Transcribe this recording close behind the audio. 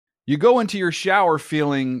You go into your shower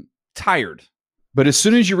feeling tired, but as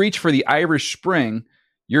soon as you reach for the Irish Spring,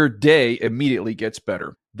 your day immediately gets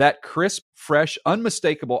better. That crisp, fresh,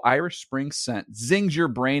 unmistakable Irish Spring scent zings your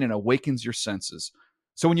brain and awakens your senses.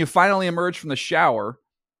 So when you finally emerge from the shower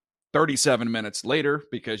 37 minutes later,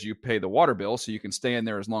 because you pay the water bill so you can stay in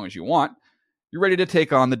there as long as you want, you're ready to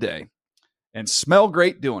take on the day and smell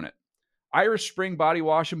great doing it. Irish Spring Body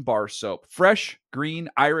Wash and Bar Soap. Fresh, green,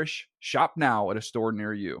 Irish. Shop now at a store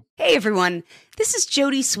near you. Hey, everyone. This is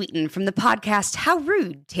Jody Sweeten from the podcast How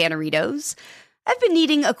Rude, Tanneritos. I've been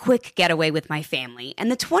needing a quick getaway with my family,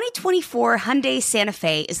 and the 2024 Hyundai Santa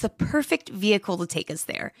Fe is the perfect vehicle to take us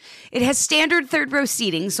there. It has standard third-row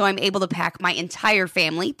seating, so I'm able to pack my entire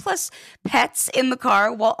family, plus pets, in the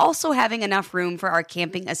car, while also having enough room for our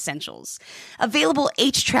camping essentials. Available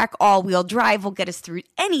H-Track all-wheel drive will get us through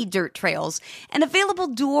any dirt trails, and available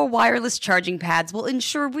dual wireless charging pads will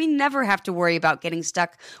ensure we never have to worry about getting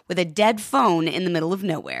stuck with a dead phone in the middle of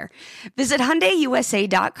nowhere. Visit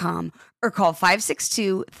HyundaiUSA.com or call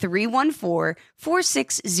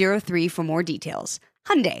 562-314-4603 for more details.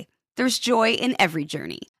 Hyundai, there's joy in every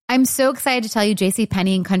journey. I'm so excited to tell you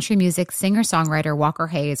JCPenney and country music singer-songwriter Walker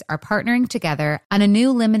Hayes are partnering together on a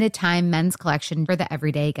new limited-time men's collection for the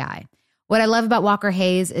everyday guy. What I love about Walker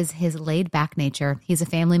Hayes is his laid-back nature. He's a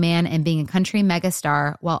family man, and being a country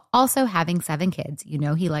megastar while also having 7 kids, you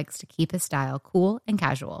know he likes to keep his style cool and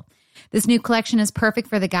casual. This new collection is perfect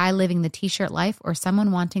for the guy living the t-shirt life or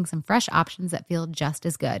someone wanting some fresh options that feel just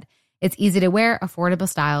as good. It's easy to wear, affordable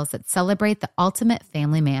styles that celebrate the ultimate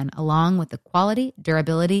family man, along with the quality,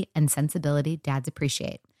 durability, and sensibility dads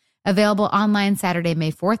appreciate. Available online Saturday,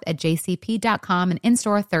 May 4th at jcp.com and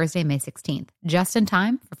in-store Thursday, May 16th, just in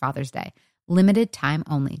time for Father's Day. Limited time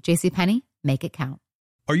only. JCPenney, make it count.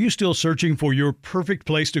 Are you still searching for your perfect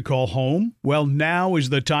place to call home? Well, now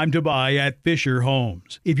is the time to buy at Fisher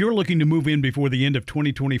Homes. If you're looking to move in before the end of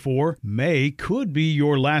 2024, May could be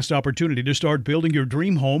your last opportunity to start building your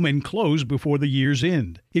dream home and close before the year's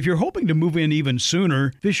end. If you're hoping to move in even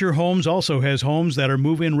sooner, Fisher Homes also has homes that are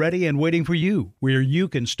move-in ready and waiting for you, where you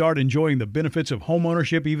can start enjoying the benefits of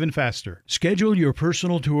homeownership even faster. Schedule your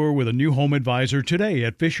personal tour with a new home advisor today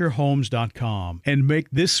at FisherHomes.com and make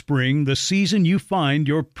this spring the season you find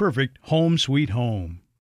your perfect home sweet home.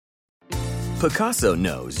 Pacaso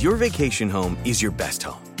knows your vacation home is your best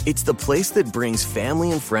home. It's the place that brings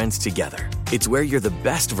family and friends together. It's where you're the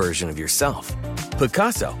best version of yourself.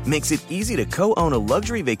 Pacaso makes it easy to co-own a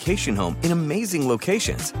luxury vacation home in amazing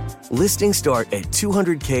locations. Listings start at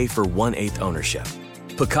 $200K for 1/8 ownership.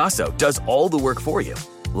 Pacaso does all the work for you.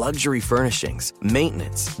 Luxury furnishings,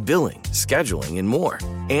 maintenance, billing, scheduling, and more.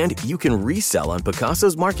 And you can resell on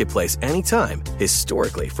Pacaso's marketplace anytime,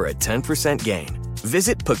 historically for a 10% gain.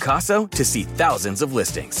 Visit Pacaso to see thousands of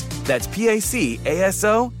listings. That's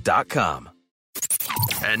PACASO.com.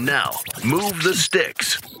 And now, Move the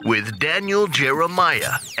Sticks with Daniel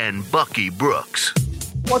Jeremiah and Bucky Brooks.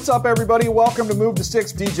 What's up, everybody? Welcome to Move the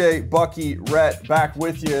Sticks. DJ, Bucky, Rhett, back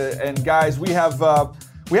with you. And guys, we have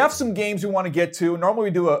some games we want to get to. Normally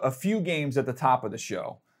we do a few games at the top of the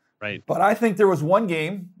show. Right. But I think there was one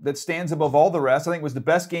game that stands above all the rest. I think it was the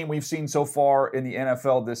best game we've seen so far in the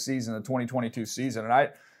NFL this season, the 2022 season. And I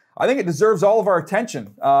think it deserves all of our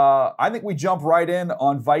attention. I think we jump right in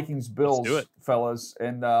on Vikings-Bills, fellas.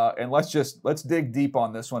 And let's dig deep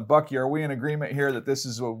on this one. Bucky, are we in agreement here that this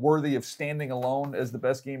is worthy of standing alone as the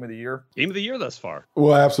best game of the year? Game of the year thus far.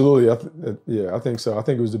 Well, absolutely. I think so. I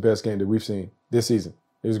think it was the best game that we've seen this season.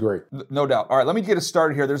 It was great. No doubt. All right, let me get us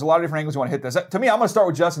started here. There's a lot of different angles we want to hit this. To me, I'm going to start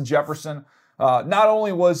with Justin Jefferson. Not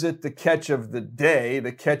only was it the catch of the day,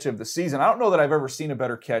 the catch of the season, I don't know that I've ever seen a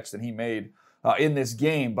better catch than he made in this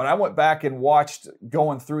game, but I went back and watched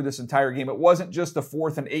going through this entire game. It wasn't just the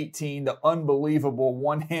 4th and 18, the unbelievable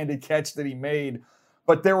one-handed catch that he made,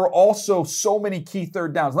 but there were also so many key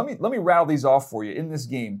third downs. Let me rattle these off for you in this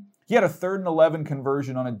game. He had a 3rd and 11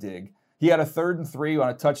 conversion on a dig. He had a 3rd and 3 on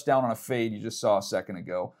a touchdown on a fade you just saw a second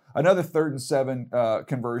ago. Another 3rd and 7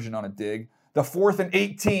 conversion on a dig. The 4th and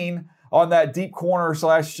 18 on that deep corner /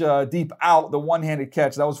 deep out, the one-handed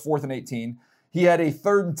catch. That was 4th and 18. He had a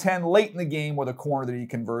 3rd and 10 late in the game with a corner that he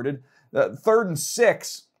converted. The 3rd and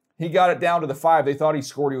 6, he got it down to the 5. They thought he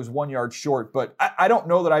scored. He was 1 yard short. But I don't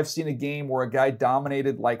know that I've seen a game where a guy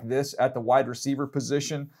dominated like this at the wide receiver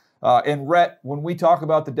position. And Rhett, when we talk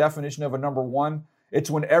about the definition of a number one, it's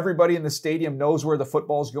when everybody in the stadium knows where the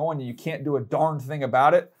football's going and you can't do a darn thing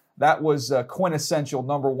about it. that was a quintessential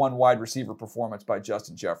number one wide receiver performance by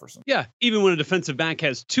Justin Jefferson. Yeah, even when a defensive back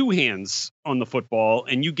has two hands on the football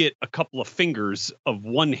and you get a couple of fingers of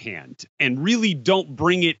one hand and really don't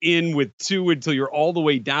bring it in with two until you're all the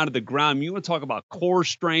way down to the ground. You want to talk about core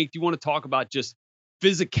strength. You want to talk about just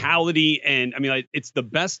physicality. And I mean, it's the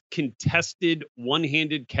best contested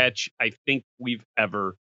one-handed catch I think we've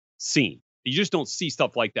ever seen. You just don't see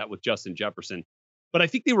stuff like that with Justin Jefferson. But I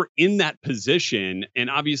think they were in that position. And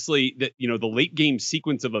obviously that, the late game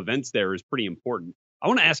sequence of events there is pretty important. I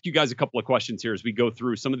want to ask you guys a couple of questions here as we go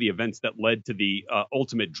through some of the events that led to the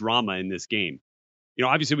ultimate drama in this game.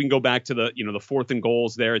 Obviously we can go back to the 4th and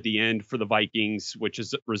goals there at the end for the Vikings, which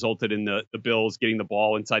has resulted in the Bills getting the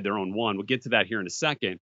ball inside their own 1. We'll get to that here in a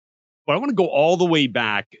second. But I want to go all the way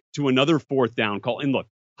back to another 4th down call. And look,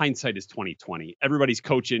 hindsight is 2020. Everybody's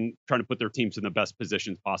coaching, trying to put their teams in the best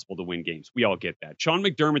positions possible to win games. We all get that. Sean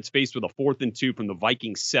McDermott's faced with a 4th and 2 from the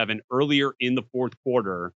Vikings 7 earlier in the 4th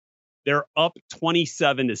quarter. They're up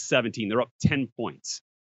 27-17. They're up 10 points.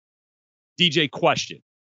 DJ, question.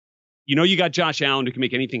 You got Josh Allen who can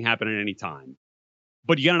make anything happen at any time,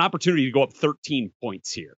 but you got an opportunity to go up 13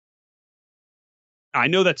 points here. I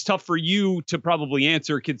know that's tough for you to probably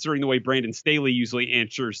answer, considering the way Brandon Staley usually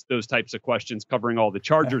answers those types of questions, covering all the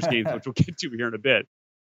Chargers games, which we'll get to here in a bit.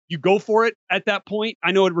 You go for it at that point.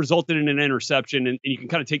 I know it resulted in an interception, and you can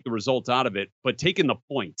kind of take the results out of it, but taking the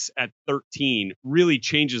points at 13 really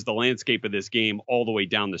changes the landscape of this game all the way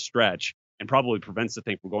down the stretch and probably prevents the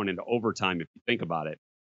thing from going into overtime if you think about it.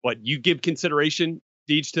 But you give consideration,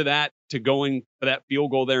 Deej, to going for that field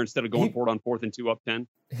goal there instead of going for it on 4th and 2 up 10?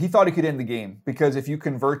 He thought he could end the game because if you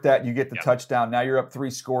convert that, you get the touchdown. Now you're up 3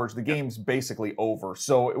 scores. The game's basically over.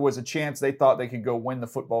 So it was a chance they thought they could go win the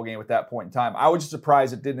football game at that point in time. I was just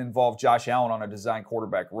surprised it didn't involve Josh Allen on a design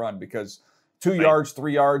quarterback run because 2 yards,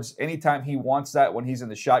 3 yards, anytime he wants that when he's in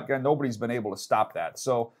the shotgun, nobody's been able to stop that.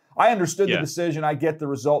 So I understood the decision. I get the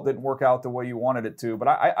result didn't work out the way you wanted it to, but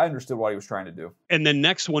I understood what he was trying to do. And then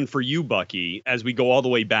next one for you, Bucky, as we go all the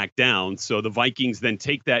way back down. So the Vikings then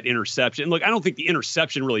take that interception. Look, I don't think the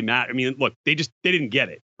interception really mattered. I mean, look, they didn't get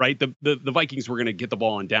it, right? The Vikings were going to get the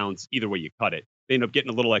ball on downs either way you cut it. They end up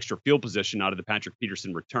getting a little extra field position out of the Patrick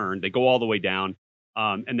Peterson return. They go all the way down,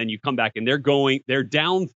 and then you come back and they're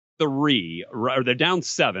down 3, or they're down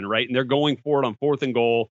 7, right? And they're going for it on 4th and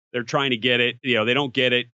goal. They're trying to get it. They don't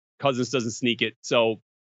get it. Cousins doesn't sneak it. So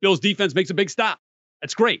Bills defense makes a big stop.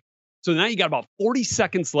 That's great. So now you got about 40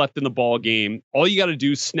 seconds left in the ball game. All you got to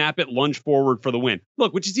do is snap it, lunge forward for the win.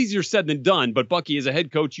 Look, which is easier said than done. But Bucky, as a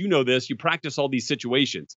head coach, you know this. You practice all these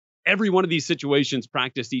situations. Every one of these situations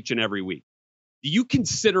practiced each and every week. Do you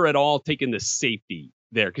consider at all taking the safety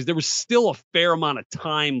there? Because there was still a fair amount of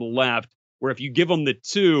time left where if you give them the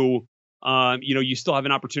 2, you still have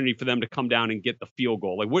an opportunity for them to come down and get the field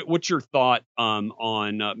goal. Like, what's your thought on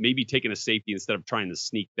maybe taking a safety instead of trying to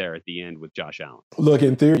sneak there at the end with Josh Allen? Look,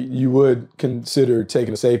 in theory, you would consider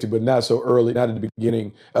taking a safety, but not so early, not at the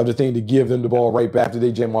beginning of the thing to give them the ball right back after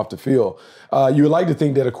they jam off the field. You would like to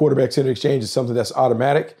think that a quarterback-center exchange is something that's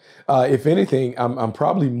automatic. If anything, I'm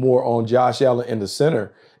probably more on Josh Allen in the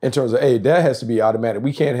center in terms of, hey, that has to be automatic.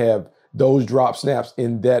 We can't have those drop snaps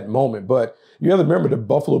in that moment. But you have to remember the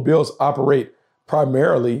Buffalo Bills operate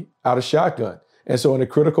primarily out of shotgun. And so in a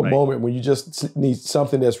critical moment when you just need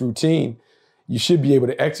something that's routine, you should be able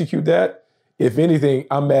to execute that. If anything,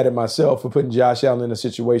 I'm mad at myself for putting Josh Allen in a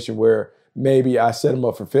situation where maybe I set him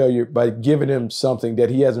up for failure by giving him something that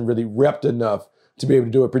he hasn't really repped enough to be able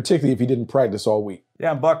to do it, particularly if he didn't practice all week.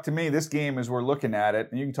 Yeah, and Buck, to me, this game, as we're looking at it,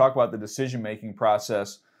 and you can talk about the decision-making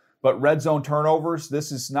process, but red zone turnovers,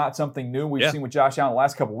 this is not something new we've seen with Josh Allen the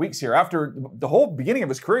last couple of weeks here. After the whole beginning of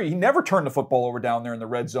his career, he never turned the football over down there in the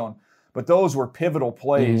red zone. But those were pivotal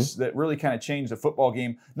plays that really kind of changed the football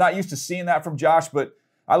game. Not used to seeing that from Josh, but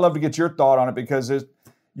I'd love to get your thought on it because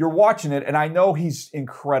you're watching it, and I know he's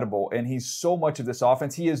incredible, and he's so much of this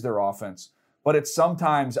offense. He is their offense. But it's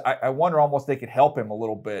sometimes, I wonder almost they could help him a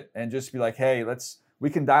little bit and just be like, hey, we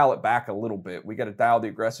can dial it back a little bit. We got to dial the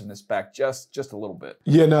aggressiveness back just a little bit.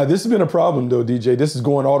 Yeah, no, this has been a problem, though, DJ. This is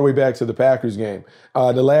going all the way back to the Packers game.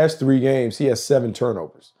 The last 3 games, he has 7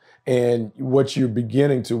 turnovers. And what you're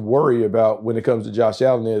beginning to worry about when it comes to Josh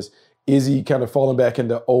Allen is he kind of falling back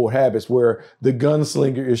into old habits where the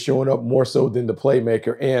gunslinger is showing up more so than the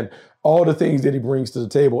playmaker, and all the things that he brings to the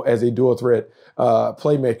table as a dual threat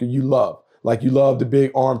playmaker you love. Like, you love the big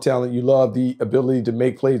arm talent. You love the ability to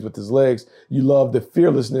make plays with his legs. You love the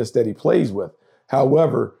fearlessness that he plays with.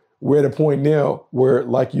 However, we're at a point now where,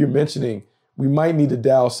 like you're mentioning, we might need to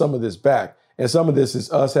dial some of this back. And some of this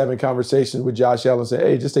is us having conversations with Josh Allen saying,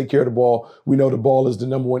 hey, just take care of the ball. We know the ball is the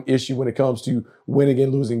number one issue when it comes to winning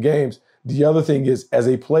and losing games. The other thing is, as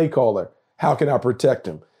a play caller, how can I protect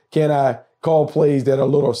him? Can I call plays that are a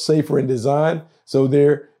little safer in design? So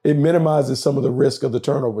it minimizes some of the risk of the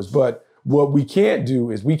turnovers. But what we can't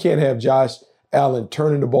do is we can't have Josh Allen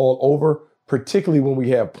turning the ball over, particularly when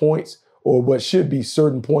we have points or what should be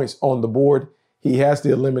certain points on the board. He has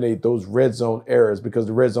to eliminate those red zone errors because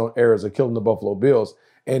the red zone errors are killing the Buffalo Bills.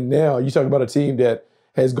 And now you talk about a team that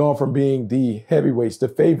has gone from being the heavyweights, the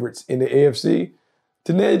favorites in the AFC,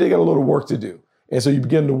 to now they got a little work to do. And so you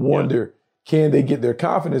begin to wonder, can they get their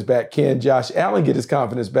confidence back? Can Josh Allen get his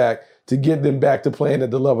confidence back to get them back to playing at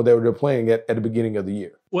the level they were playing at the beginning of the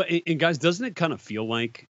year? Well, and guys, doesn't it kind of feel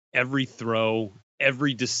like every throw,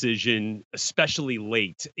 every decision, especially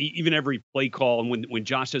late, even every play call, and when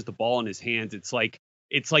Josh has the ball in his hands, it's like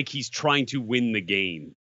he's trying to win the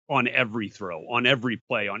game on every throw, on every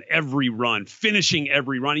play, on every run, finishing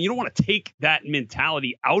every run. And you don't want to take that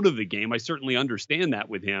mentality out of the game. I certainly understand that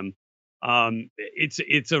with him.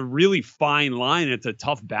 It's a really fine line. It's a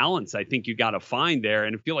tough balance I think you got to find there.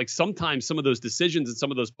 And I feel like sometimes some of those decisions and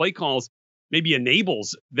some of those play calls maybe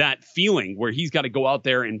enables that feeling where he's got to go out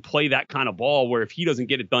there and play that kind of ball where if he doesn't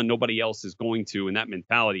get it done, nobody else is going to, and that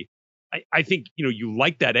mentality. I think, you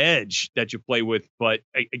like that edge that you play with, but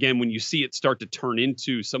again, when you see it start to turn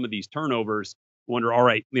into some of these turnovers, wonder, all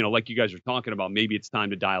right, like you guys are talking about, maybe it's time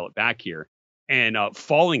to dial it back here. And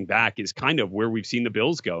falling back is kind of where we've seen the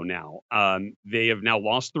Bills go now. They have now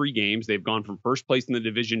lost 3 games. They've gone from first place in the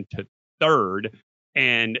division to third,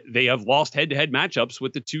 and they have lost head-to-head matchups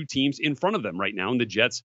with the 2 teams in front of them right now, in the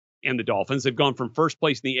Jets and the Dolphins. They've gone from first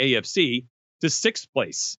place in the AFC to 6th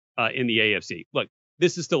place in the AFC. Look,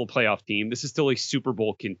 this is still a playoff team. This is still a Super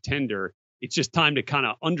Bowl contender. It's just time to kind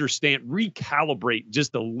of understand, recalibrate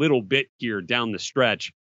just a little bit here down the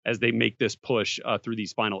stretch as they make this push through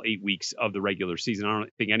these final 8 weeks of the regular season. I don't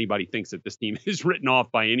think anybody thinks that this team is written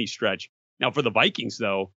off by any stretch. Now, for the Vikings,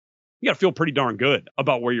 though, you got to feel pretty darn good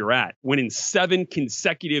about where you're at. Winning 7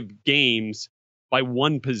 consecutive games by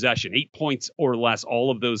 1 possession, 8 points or less. All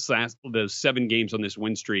of those 7 games on this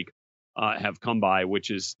win streak have come by, which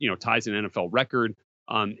is, ties an NFL record.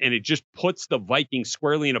 And it just puts the Vikings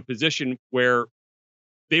squarely in a position where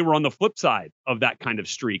they were on the flip side of that kind of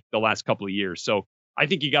streak the last couple of years. So I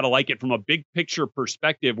think you got to like it from a big picture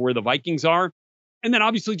perspective where the Vikings are. And then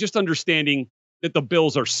obviously just understanding that the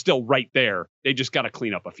Bills are still right there. They just got to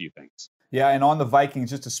clean up a few things. Yeah, and on the Vikings,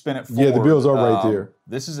 just to spin it forward. Yeah, the Bills are right there.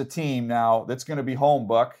 This is a team now that's going to be home,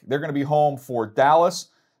 Buck. They're going to be home for Dallas,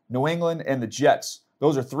 New England, and the Jets.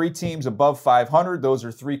 Those are 3 teams above 500. Those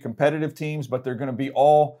are 3 competitive teams, but they're going to be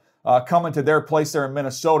all coming to their place there in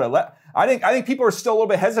Minnesota. I think people are still a little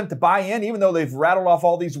bit hesitant to buy in, even though they've rattled off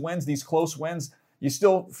all these wins, these close wins. You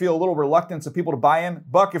still feel a little reluctance of people to buy in.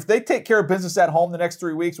 Buck, if they take care of business at home the next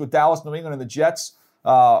 3 weeks with Dallas, New England, and the Jets,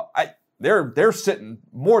 they're sitting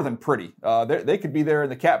more than pretty. They could be there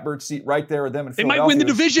in the catbird seat right there with them in Philadelphia. They might win the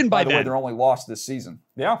division by then. By the way, they're only lost this season.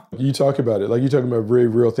 Yeah. You talk about it. Like you're talking about a very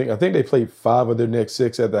real thing. I think they played 5 of their next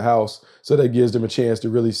 6 at the house, so that gives them a chance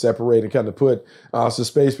to really separate and kind of put some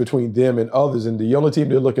space between them and others. And the only team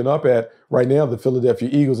they're looking up at right now, the Philadelphia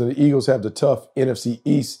Eagles, and the Eagles have the tough NFC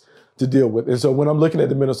East to deal with. And so when I'm looking at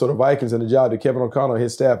the Minnesota Vikings and the job that Kevin O'Connell and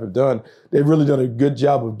his staff have done, they've really done a good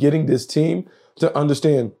job of getting this team to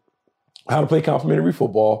understand how to play complementary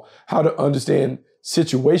football, how to understand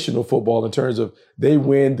situational football in terms of they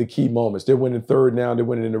win the key moments. They're winning third down, they're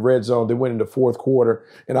winning in the red zone, they're winning in the fourth quarter,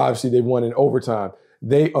 and obviously they won in overtime.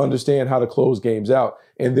 They understand how to close games out.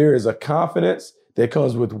 And there is a confidence that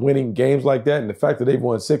comes with winning games like that. And the fact that they've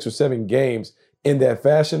won 6 or 7 games in that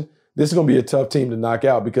fashion, this is going to be a tough team to knock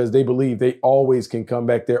out because they believe they always can come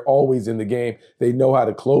back. They're always in the game. They know how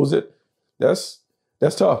to close it. That's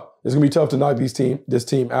tough. It's going to be tough to knock this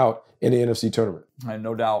team out in the NFC tournament.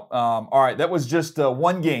 No doubt. All right, that was just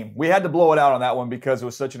one game. We had to blow it out on that one because it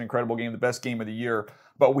was such an incredible game, the best game of the year.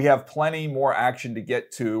 But we have plenty more action to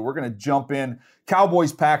get to. We're going to jump in.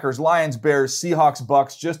 Cowboys, Packers, Lions, Bears, Seahawks,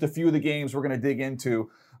 Bucks, just a few of the games we're going to dig into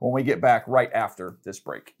when we get back right after this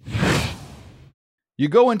break. You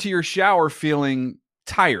go into your shower feeling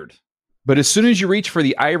tired, but as soon as you reach for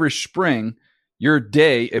the Irish Spring, your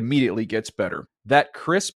day immediately gets better. That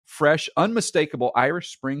crisp, fresh, unmistakable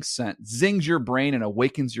Irish Spring scent zings your brain and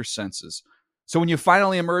awakens your senses. So when you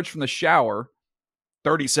finally emerge from the shower,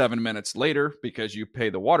 37 minutes later, because you pay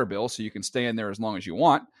the water bill so you can stay in there as long as you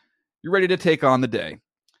want, you're ready to take on the day.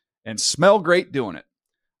 And smell great doing it.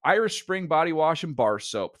 Irish Spring Body Wash and Bar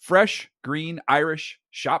Soap. Fresh, green, Irish.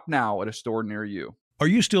 Shop now at a store near you. Are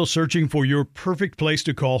you still searching for your perfect place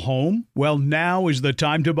to call home? Well, now is the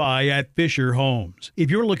time to buy at Fisher Homes. If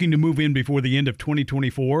you're looking to move in before the end of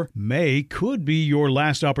 2024, May could be your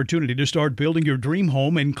last opportunity to start building your dream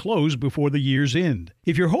home and close before the year's end.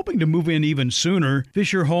 If you're hoping to move in even sooner,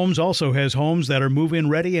 Fisher Homes also has homes that are move-in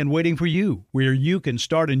ready and waiting for you, where you can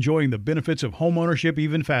start enjoying the benefits of homeownership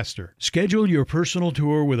even faster. Schedule your personal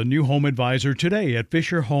tour with a new home advisor today at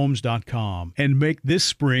FisherHomes.com and make this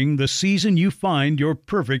spring the season you find your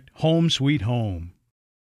perfect home sweet home.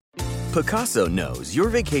 Picasso knows your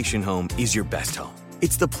vacation home is your best home.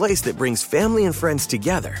 It's the place that brings family and friends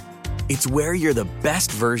together. It's where you're the best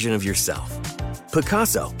version of yourself.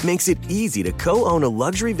 Picasso makes it easy to co-own a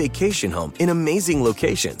luxury vacation home in amazing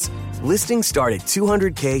locations. Listings start at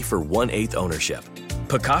 $200K for 1/8 ownership.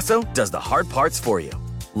 Picasso does the hard parts for you.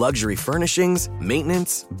 Luxury furnishings,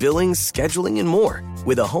 maintenance, billings, scheduling, and more.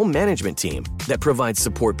 With a home management team that provides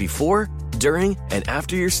support before, during, and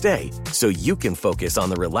after your stay, so you can focus on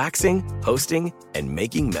the relaxing, hosting, and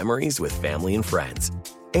making memories with family and friends.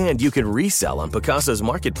 And you can resell on Picasso's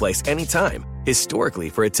marketplace anytime, historically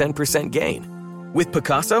for a 10% gain. With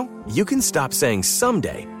Picasso, you can stop saying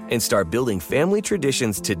someday and start building family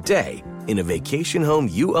traditions today in a vacation home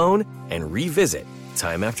you own and revisit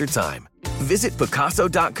time after time. Visit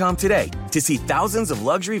Picasso.com today to see thousands of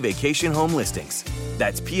luxury vacation home listings.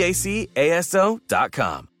 That's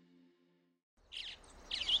PACASO.com.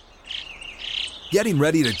 Getting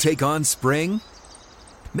ready to take on spring?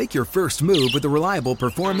 Make your first move with the reliable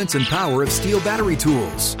performance and power of Steel battery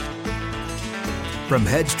tools. From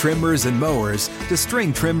hedge trimmers and mowers to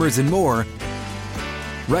string trimmers and more,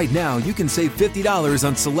 right now you can save $50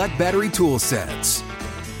 on select battery tool sets.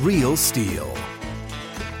 Real Steel.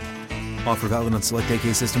 Offer valid on select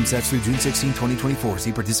AK system sets through June 16, 2024.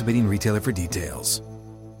 See participating retailer for details.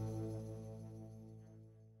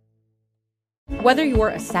 Whether you're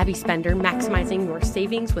a savvy spender maximizing your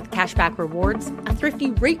savings with cashback rewards, a thrifty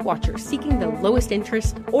rate watcher seeking the lowest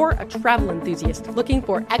interest, or a travel enthusiast looking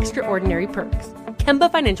for extraordinary perks,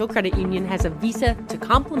 Kemba Financial Credit Union has a visa to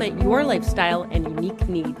complement your lifestyle and unique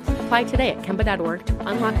needs. Apply today at Kemba.org to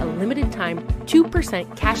unlock a limited-time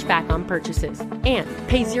 2% cash back on purchases and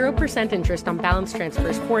pay 0% interest on balance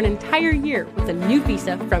transfers for an entire year with a new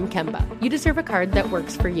visa from Kemba. You deserve a card that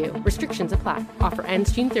works for you. Restrictions apply. Offer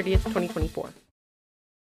ends June 30th, 2024.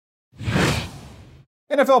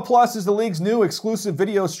 NFL Plus is the league's new exclusive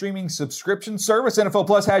video streaming subscription service. NFL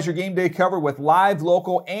Plus has your game day covered with live,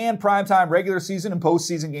 local, and primetime regular season and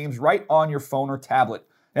postseason games right on your phone or tablet.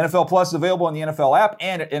 NFL Plus is available in the NFL app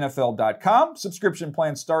and at NFL.com. Subscription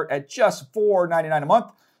plans start at just $4.99 a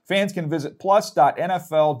month. Fans can visit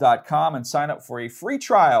plus.nfl.com and sign up for a free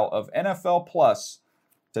trial of NFL Plus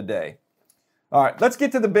today. All right, let's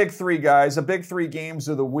get to the big three, guys. The big three games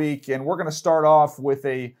of the week, and we're going to start off with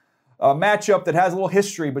a matchup that has a little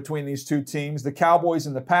history between these two teams, the Cowboys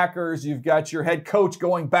and the Packers. You've got your head coach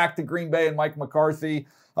going back to Green Bay and Mike McCarthy.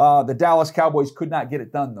 The Dallas Cowboys could not get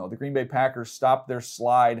it done, though. The Green Bay Packers stopped their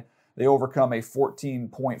slide. They overcome a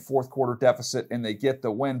 14-point fourth-quarter deficit, and they get the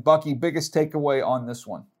win. Bucky, biggest takeaway on this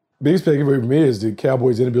one? Biggest takeaway for me is the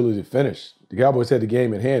Cowboys' inability to finish. The Cowboys had the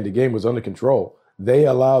game in hand. The game was under control. They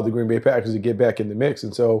allowed the Green Bay Packers to get back in the mix.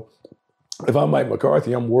 And so if I'm Mike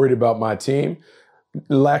McCarthy, I'm worried about my team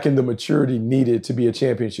lacking the maturity needed to be a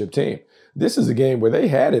championship team. This is a game where they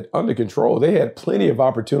had it under control. They had plenty of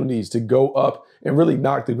opportunities to go up and really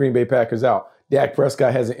knock the Green Bay Packers out. Dak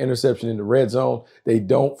Prescott has an interception in the red zone. They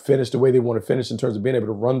don't finish the way they want to finish in terms of being able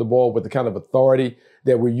to run the ball with the kind of authority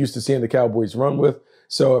that we're used to seeing the Cowboys run with.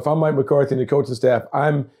 So if I'm Mike McCarthy and the coaching staff,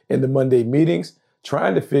 I'm in the Monday meetings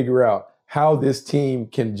trying to figure out how this team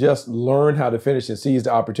can just learn how to finish and seize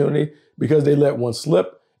the opportunity, because they let one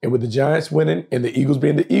slip. And with the Giants winning and the Eagles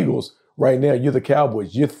being the Eagles, right now you're the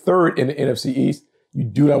Cowboys. You're third in the NFC East. You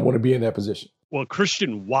do not want to be in that position. Well,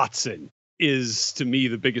 Christian Watson is, to me,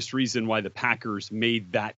 the biggest reason why the Packers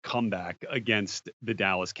made that comeback against the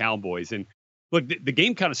Dallas Cowboys. And look, the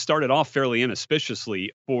game kind of started off fairly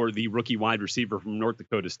inauspiciously for the rookie wide receiver from North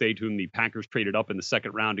Dakota State, whom the Packers traded up in the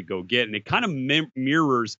second round to go get. And it kind of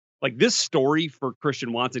mirrors, like, this story for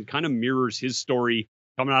Christian Watson kind of mirrors his story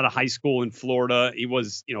coming out of high school in Florida. He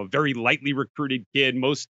was, a very lightly recruited kid.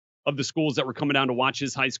 Most of the schools that were coming down to watch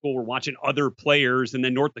his high school were watching other players. And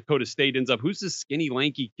then North Dakota State ends up, who's this skinny,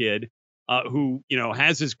 lanky kid who,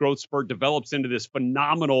 has his growth spurt, develops into this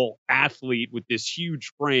phenomenal athlete with this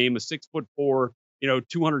huge frame, a 6'4",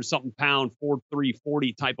 200-something pound, 4'3",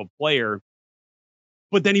 40 type of player.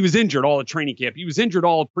 But then he was injured all at training camp. He was injured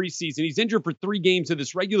all of preseason. He's injured for 3 games of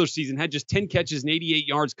this regular season, had just 10 catches and 88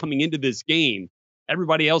 yards coming into this game.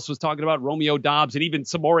 Everybody else was talking about Romeo Doubs and even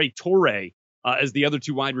Samori Toure as the other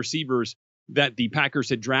two wide receivers that the Packers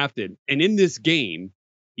had drafted. And in this game,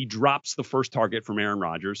 he drops the first target from Aaron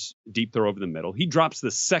Rodgers, deep throw over the middle. He drops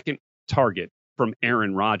the second target from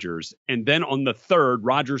Aaron Rodgers. And then on the third,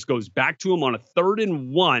 Rodgers goes back to him on a 3rd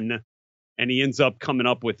and 1, and he ends up coming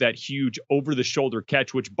up with that huge over-the-shoulder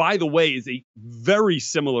catch, which, by the way, is a very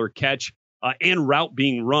similar catch and route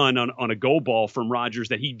being run on a go ball from Rodgers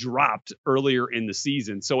that he dropped earlier in the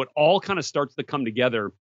season. So it all kind of starts to come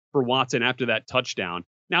together for Watson after that touchdown.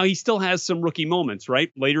 Now, he still has some rookie moments, right?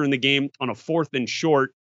 Later in the game, on a 4th and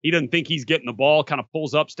short, he doesn't think he's getting the ball, kind of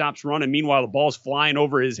pulls up, stops running. Meanwhile, the ball's flying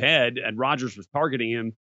over his head, and Rodgers was targeting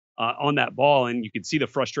him on that ball, and you could see the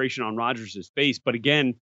frustration on Rodgers' face. But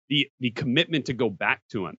again, the commitment to go back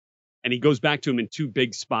to him. And he goes back to him in 2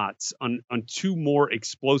 big spots on 2 more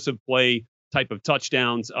explosive play type of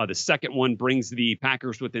touchdowns. The second one brings the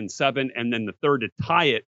Packers within 7, and then the third to tie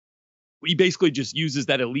it. He basically just uses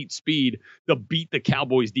that elite speed to beat the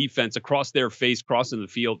Cowboys defense across their face, crossing the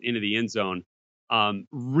field into the end zone.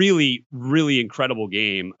 Really, really incredible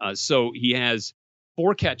game. So he has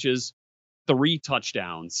 4 catches, 3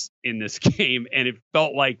 touchdowns in this game. And it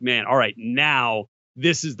felt like, man, all right, now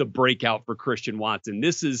this is the breakout for Christian Watson.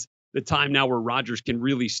 This is the time now where Rodgers can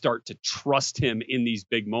really start to trust him in these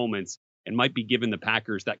big moments and might be giving the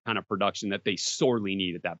Packers that kind of production that they sorely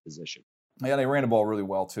need at that position. Yeah, they ran the ball really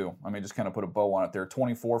well, too. I mean, just kind of put a bow on it there.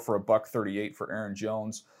 24 for $138 for Aaron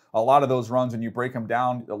Jones. A lot of those runs, when you break them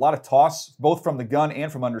down, a lot of toss, both from the gun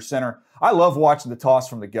and from under center. I love watching the toss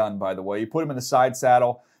from the gun, by the way. You put him in the side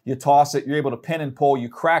saddle, you toss it, you're able to pin and pull, you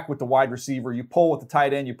crack with the wide receiver, you pull with the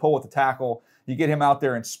tight end, you pull with the tackle, you get him out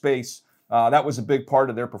there in space. That was a big part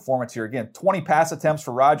of their performance here. Again, 20 pass attempts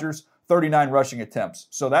for Rodgers, 39 rushing attempts.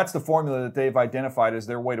 So that's the formula that they've identified as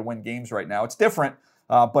their way to win games right now. It's different,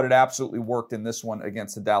 but it absolutely worked in this one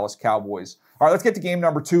against the Dallas Cowboys. All right, let's get to game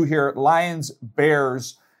number 2 here.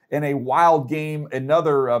 Lions-Bears in a wild game.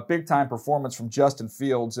 Another big-time performance from Justin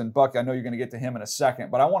Fields. And, Buck, I know you're going to get to him in a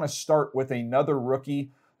second, but I want to start with another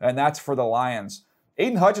rookie, and that's for the Lions.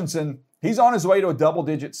 Aiden Hutchinson, he's on his way to a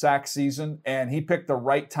double-digit sack season, and he picked the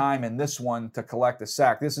right time in this one to collect a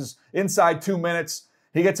sack. This is inside 2 minutes.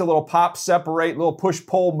 He gets a little pop, separate, little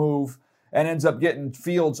push-pull move, and ends up getting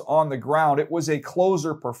Fields on the ground. It was a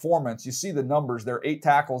closer performance. You see the numbers there, 8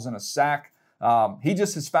 tackles and a sack. He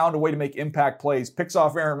just has found a way to make impact plays. Picks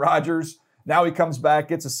off Aaron Rodgers. Now he comes back,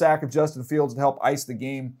 gets a sack of Justin Fields to help ice the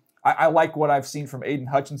game. I like what I've seen from Aiden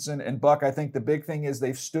Hutchinson. And, Buck, I think the big thing is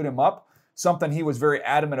they've stood him up, something he was very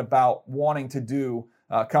adamant about wanting to do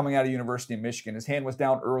coming out of University of Michigan. His hand was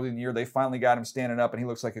down early in the year. They finally got him standing up, and he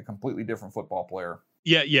looks like a completely different football player.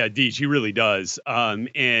 Yeah, Deej, he really does.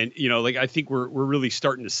 And, you know, like I think we're really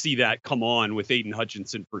starting to see that come on with Aiden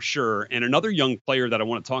Hutchinson for sure. And another young player that I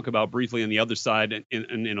want to talk about briefly on the other side and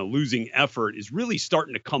in a losing effort is really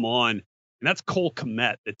starting to come on. And that's Cole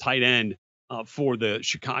Kmet, the tight end for the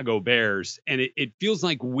Chicago Bears. And it feels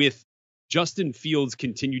like with Justin Fields'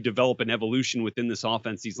 continued development and evolution within this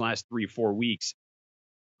offense these last 3 or 4 weeks,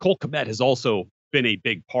 Cole Kmet has also been a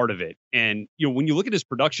big part of it. And, you know, when you look at his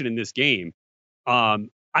production in this game,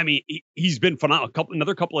 I mean, he's been phenomenal.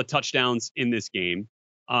 Another couple of touchdowns in this game.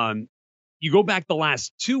 You go back the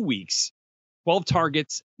last 2 weeks, 12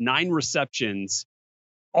 targets, 9 receptions.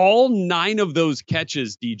 All 9 of those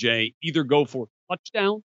catches, DJ, either go for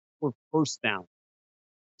touchdown or first down.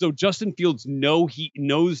 So Justin Fields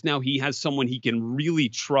knows now he has someone he can really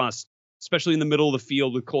trust, especially in the middle of the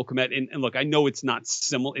field with Cole Kmet. And look, I know it's not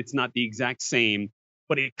similar, it's not the exact same,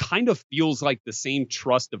 but it kind of feels like the same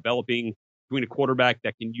trust developing between a quarterback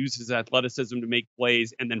that can use his athleticism to make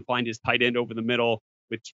plays and then find his tight end over the middle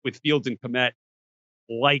with Fields and Kmet,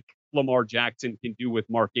 like Lamar Jackson can do with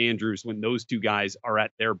Mark Andrews when those two guys are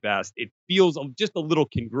at their best. It feels just a little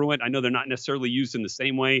congruent. I know they're not necessarily used in the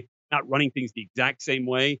same way, not running things the exact same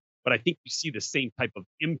way, but I think you see the same type of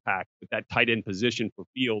impact with that tight end position for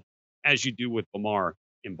Field as you do with Lamar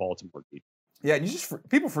in Baltimore. Yeah,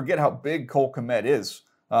 people forget how big Cole Kmet is.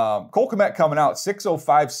 Cole Kmet coming out 6'0",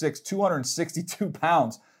 5'6", 262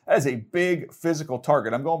 pounds. That is a big physical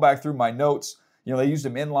target. I'm going back through my notes. You know, they used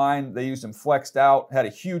him in line. They used him flexed out, had a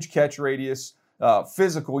huge catch radius,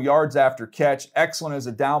 physical yards after catch, excellent as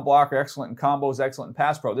a down blocker, excellent in combos, excellent in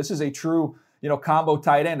pass pro. This is a true, combo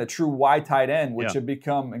tight end, a true Y tight end, which have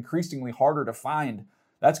become increasingly harder to find.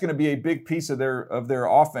 That's going to be a big piece of their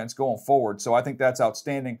offense going forward. So I think that's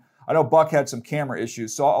outstanding. I know Buck had some camera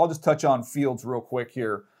issues, so I'll just touch on Fields real quick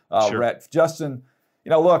here, Sure. Rhett. Justin,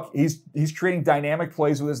 look, he's creating dynamic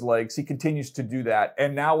plays with his legs. He continues to do that.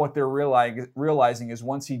 And now what they're realizing is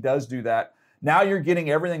once he does do that, now you're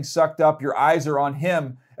getting everything sucked up. Your eyes are on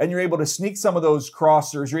him, and you're able to sneak some of those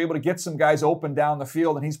crossers. You're able to get some guys open down the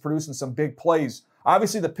field, and he's producing some big plays.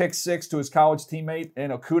 Obviously, the pick 6 to his college teammate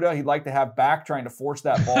in Okudah, he'd like to have back trying to force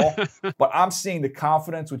that ball. But I'm seeing the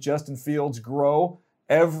confidence with Justin Fields grow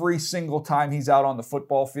every single time he's out on the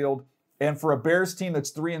football field. And for a Bears team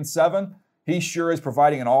that's 3-7, he sure is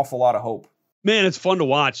providing an awful lot of hope. Man, it's fun to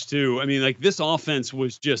watch, too. I mean, like, this offense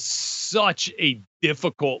was just such a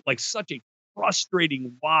difficult, like, such a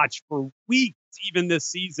frustrating watch for weeks, even this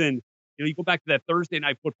season. You know, you go back to that Thursday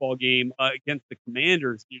night football game against the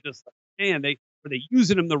Commanders, you're just like, man, are they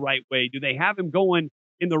using him the right way? Do they have him going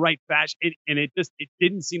in the right fashion? And it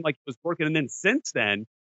didn't seem like it was working. And then since then,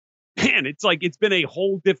 man, it's like it's been a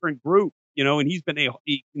whole different group, you know, and he's been a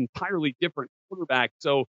entirely different quarterback.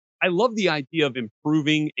 So I love the idea of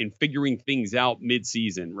improving and figuring things out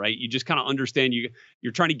mid-season, right? You just kind of understand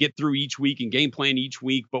you're trying to get through each week and game plan each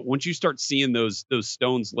week. But once you start seeing those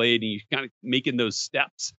stones laid and you kind of making those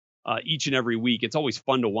steps each and every week, it's always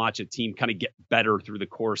fun to watch a team kind of get better through the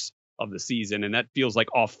course of the season. And that feels like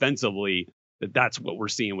offensively that's what we're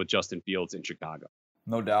seeing with Justin Fields in Chicago.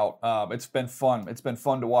 No doubt. It's been fun. It's been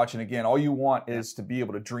fun to watch. And again, all you want is to be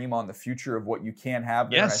able to dream on the future of what you can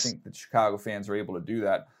have there. Yes. And I think the Chicago fans are able to do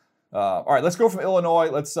that. All right, let's go from Illinois.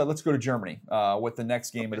 Let's go to Germany with the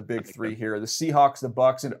next game of the Big Three here. The Seahawks, the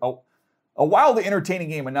Bucks, and a wildly entertaining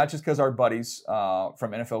game, and not just because our buddies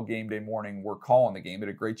from NFL Game Day Morning were calling the game. Did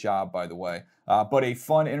a great job, by the way. But a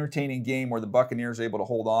fun, entertaining game where the Buccaneers are able to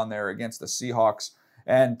hold on there against the Seahawks.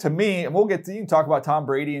 And to me, and you can talk about Tom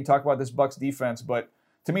Brady and talk about this Bucs defense, but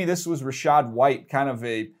to me, this was Rachaad White, kind of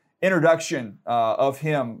a introduction of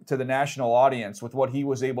him to the national audience with what he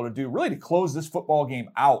was able to do, really to close this football game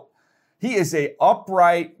out. He is a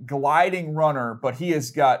upright, gliding runner, but he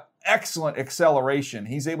has got excellent acceleration.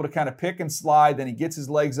 He's able to kind of pick and slide, then he gets his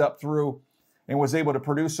legs up through and was able to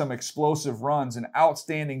produce some explosive runs. An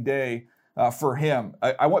outstanding day for him.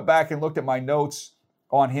 I went back and looked at my notes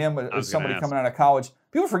on him as somebody coming out of college.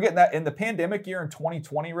 People forgetting that in the pandemic year in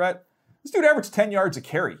 2020, Rhett, this dude averaged 10 yards a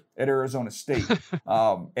carry at Arizona State.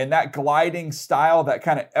 And that gliding style, that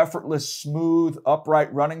kind of effortless, smooth,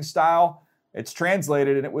 upright running style, it's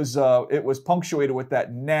translated, and it was punctuated with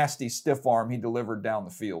that nasty stiff arm he delivered down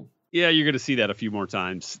the field. Yeah, you're going to see that a few more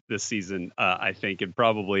times this season, I think, and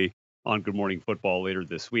probably on Good Morning Football later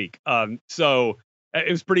this week. So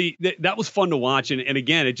it was that was fun to watch. And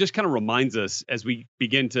again, it just kind of reminds us as we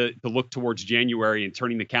begin to look towards January and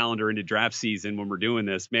turning the calendar into draft season when we're doing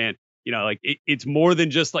this, man, you know, like it's more than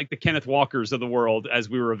just like the Kenneth Walkers of the world as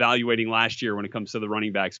we were evaluating last year when it comes to the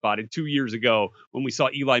running back spot. And 2 years ago when we saw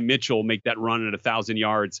Eli Mitchell make that run at 1,000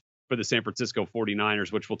 yards for the San Francisco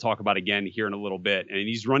 49ers, which we'll talk about again here in a little bit. And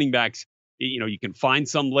these running backs, you know, you can find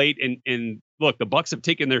some late and look, the Bucs have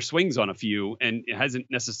taken their swings on a few and it hasn't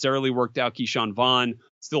necessarily worked out. Keyshawn Vaughn,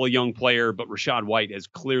 still a young player, but Rachaad White has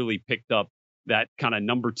clearly picked up that kind of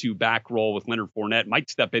number 2 back role with Leonard Fournette, might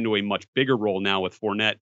step into a much bigger role now with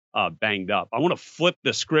Fournette banged up. I want to flip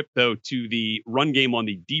the script though to the run game on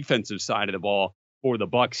the defensive side of the ball for the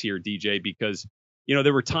Bucs here, DJ, because you know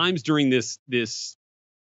there were times during this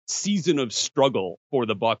season of struggle for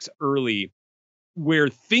the Bucs early where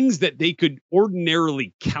things that they could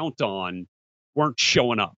ordinarily count on weren't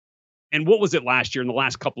showing up. And what was it last year in the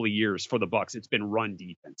last couple of years for the Bucs? It's been run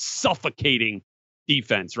defense, suffocating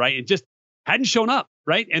defense, right? It just hadn't shown up,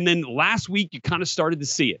 right? And then last week, you kind of started to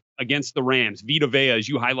see it against the Rams. Vita Vea, as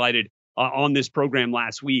you highlighted on this program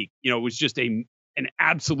last week, you know, was just an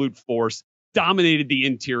absolute force, dominated the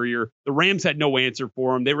interior. The Rams had no answer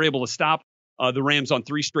for him. They were able to stop the Rams on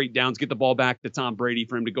 3 straight downs, get the ball back to Tom Brady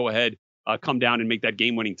for him to go ahead, come down and make that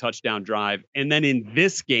game-winning touchdown drive. And then in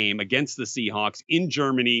this game against the Seahawks in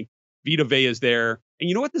Germany, Vita Vea is there. And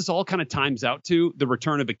you know what this all kind of times out to? The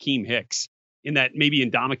return of Akeem Hicks in that maybe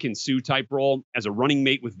Ndamukong Suh type role as a running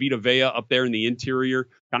mate with Vita Vea up there in the interior,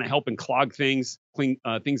 kind of helping clog things, clean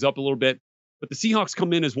things up a little bit. But the Seahawks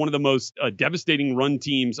come in as one of the most devastating run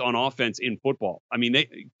teams on offense in football. I mean,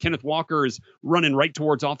 Kenneth Walker is running right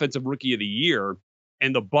towards Offensive Rookie of the Year,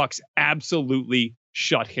 and the Bucs absolutely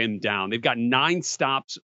shut him down. They've got 9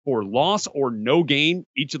 stops for loss or no gain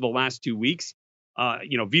each of the last 2 weeks.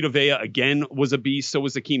 You know, Vita Vea, again, was a beast. So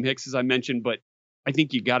was Akeem Hicks, as I mentioned. But I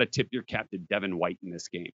think you got to tip your cap to Devin White in this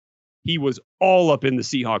game. He was all up in the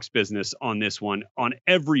Seahawks business on this one, on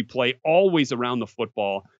every play, always around the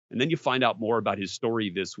football. And then you find out more about his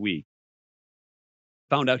story this week.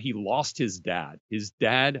 Found out he lost his dad. His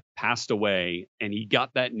dad passed away, and he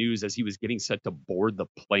got that news as he was getting set to board the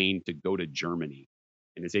plane to go to Germany,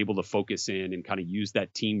 and is able to focus in and kind of use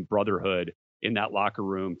that team brotherhood in that locker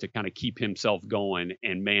room to kind of keep himself going.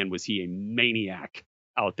 And man, was he a maniac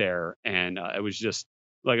out there. And it was just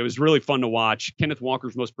Like, it was really fun to watch. Kenneth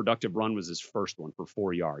Walker's most productive run was his first one for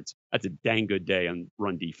 4 yards. That's a dang good day on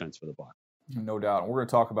run defense for the Bucs. No doubt. And we're going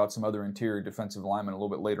to talk about some other interior defensive linemen a little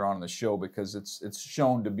bit later on in the show, because it's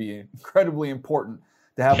shown to be incredibly important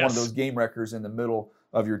to have one of those game wreckers in the middle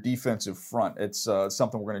of your defensive front. It's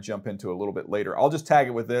something we're going to jump into a little bit later. I'll just tag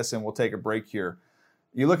it with this, and we'll take a break here.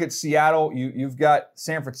 You look at Seattle, you've got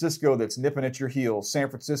San Francisco that's nipping at your heels. San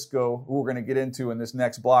Francisco, who we're going to get into in this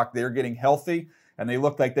next block, they're getting healthy, and they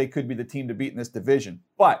look like they could be the team to beat in this division.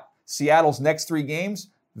 But Seattle's next 3 games,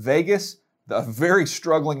 Vegas, a very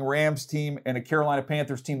struggling Rams team, and a Carolina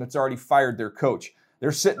Panthers team that's already fired their coach.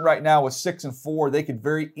 They're sitting right now with 6-4. They could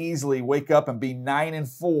very easily wake up and be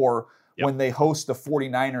 9-4 when they host the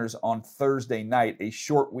 49ers on Thursday night, a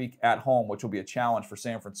short week at home, which will be a challenge for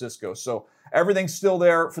San Francisco. So everything's still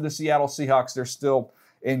there for the Seattle Seahawks. They're still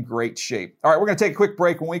in great shape. All right, we're going to take a quick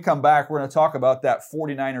break. When we come back, we're going to talk about that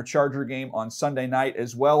 49er Charger game on Sunday night,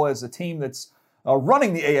 as well as a team that's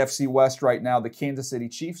running the AFC West right now, the Kansas City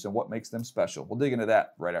Chiefs, and what makes them special. We'll dig into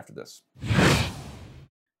that right after this.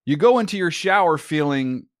 You go into your shower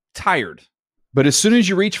feeling tired, but as soon as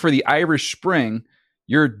you reach for the Irish Spring,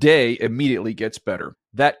 your day immediately gets better.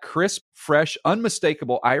 That crisp, fresh,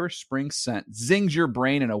 unmistakable Irish Spring scent zings your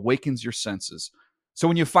brain and awakens your senses. So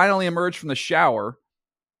when you finally emerge from the shower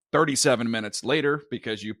 37 minutes later,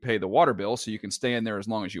 because you pay the water bill so you can stay in there as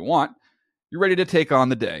long as you want, you're ready to take on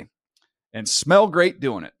the day and smell great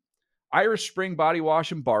doing it. Irish Spring Body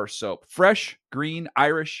Wash and Bar Soap. Fresh, green,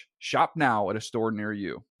 Irish. Shop now at a store near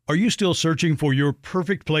you. Are you still searching for your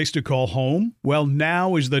perfect place to call home? Well,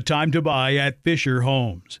 now is the time to buy at Fisher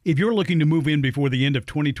Homes. If you're looking to move in before the end of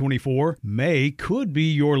 2024, May could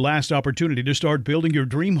be your last opportunity to start building your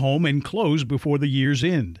dream home and close before the year's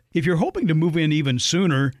end. If you're hoping to move in even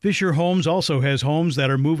sooner, Fisher Homes also has homes that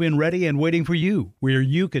are move-in ready and waiting for you, where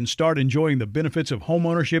you can start enjoying the benefits of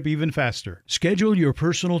homeownership even faster. Schedule your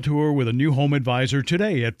personal tour with a new home advisor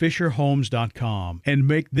today at FisherHomes.com and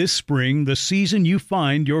make this spring the season you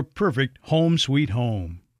find your perfect home sweet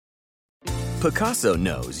home. Pacaso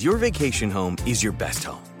knows your vacation home is your best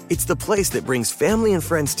home. It's the place that brings family and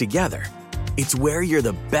friends together. It's where you're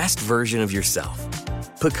the best version of yourself.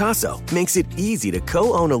 Pacaso makes it easy to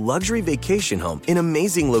co-own a luxury vacation home in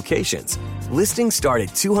amazing locations. Listings start at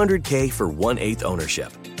 $200K for 1/8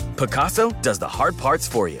 ownership. Pacaso does the hard parts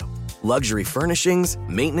for you. Luxury furnishings,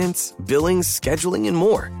 maintenance, billings, scheduling, and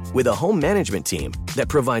more. With a home management team that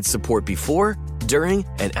provides support before, during,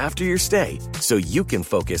 and after your stay, so you can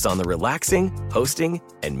focus on the relaxing, hosting,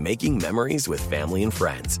 and making memories with family and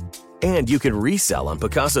friends. And you can resell on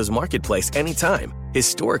Pacaso's marketplace anytime,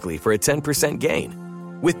 historically for a 10%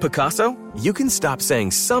 gain. With Pacaso, you can stop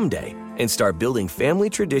saying someday and start building family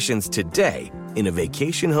traditions today in a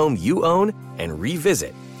vacation home you own and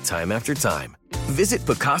revisit time after time. Visit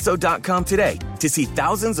Pacaso.com today to see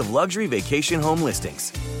thousands of luxury vacation home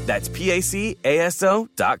listings. That's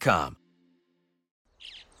PACASO.com.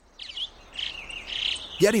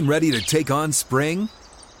 Getting ready to take on spring?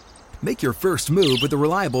 Make your first move with the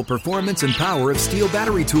reliable performance and power of Steel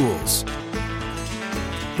battery tools.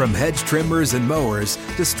 From hedge trimmers and mowers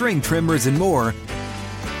to string trimmers and more,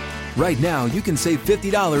 right now you can save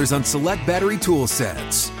 $50 on select battery tool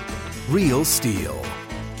sets. Real Steel.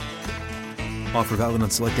 Offer valid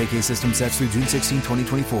on select AK system sets through June 16,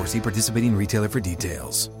 2024. See participating retailer for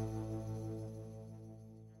details.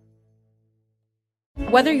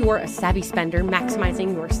 Whether you're a savvy spender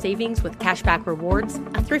maximizing your savings with cashback rewards,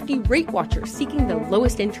 a thrifty rate watcher seeking the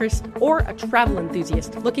lowest interest, or a travel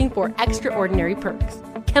enthusiast looking for extraordinary perks,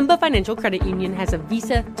 Kemba Financial Credit Union has a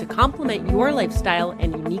visa to complement your lifestyle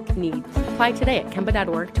and unique needs. Apply today at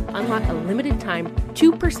Kemba.org to unlock a limited-time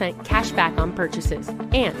 2% cash back on purchases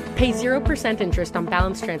and pay 0% interest on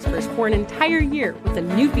balance transfers for an entire year with a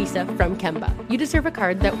new visa from Kemba. You deserve a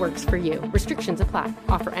card that works for you. Restrictions apply.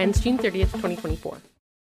 Offer ends June 30th, 2024.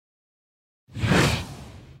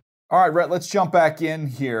 All right, Rhett, let's jump back in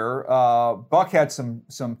here. Buck had some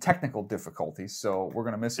technical difficulties, so we're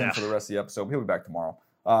going to miss him for the rest of the episode. He'll be back tomorrow.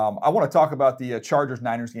 I want to talk about the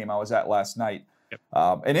Chargers-Niners game I was at last night.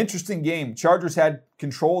 An interesting game. Chargers had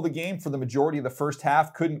control of the game for the majority of the first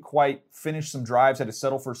half, couldn't quite finish some drives, had to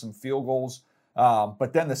settle for some field goals.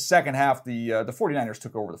 But then the second half, the 49ers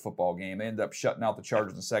took over the football game. They ended up shutting out the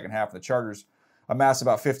Chargers in the second half. The Chargers amassed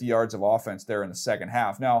about 50 yards of offense there in the second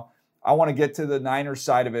half. Now, I want to get to the Niners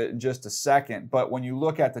side of it in just a second, but when you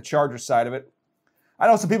look at the Chargers side of it, I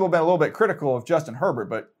know some people have been a little bit critical of Justin Herbert,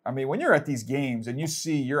 but I mean, when you're at these games and you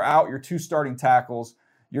see you're out your 2 starting tackles,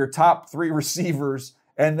 your top 3 receivers,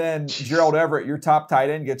 and then Gerald Everett, your top tight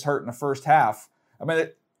end, gets hurt in the first half. I mean,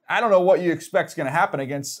 I don't know what you expect is going to happen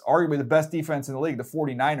against arguably the best defense in the league, the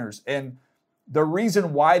 49ers. And the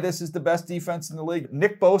reason why this is the best defense in the league,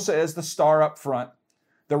 Nick Bosa is the star up front.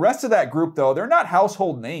 The rest of that group, though, they're not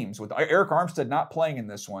household names, with Eric Armstead not playing in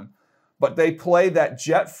this one. But they play that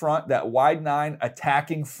jet front, that wide nine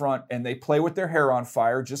attacking front, and they play with their hair on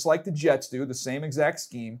fire, just like the Jets do, the same exact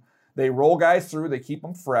scheme. They roll guys through, they keep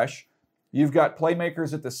them fresh. You've got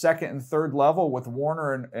playmakers at the second and third level with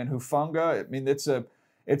Warner and Hufanga. I mean, it's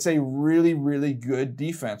a really, really good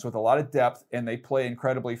defense with a lot of depth, and they play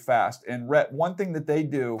incredibly fast. And Rhett, one thing that they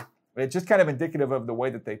do, it's just kind of indicative of the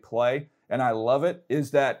way that they play, and I love it,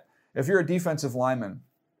 is that if you're a defensive lineman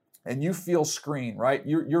and you feel screen, right?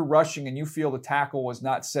 You're rushing and you feel the tackle was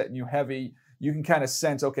not setting you heavy, you can kind of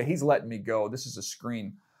sense, okay, he's letting me go. This is a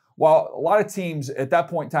screen. While a lot of teams at that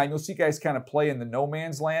point in time, you'll see guys kind of play in the no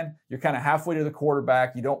man's land. You're kind of halfway to the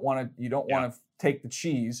quarterback. You don't want to take the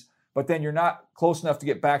cheese, but then you're not close enough to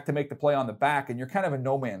get back to make the play on the back, and you're kind of in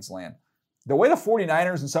no man's land. The way the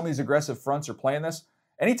 49ers and some of these aggressive fronts are playing this,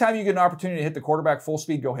 anytime you get an opportunity to hit the quarterback full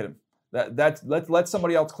speed, go hit him. Let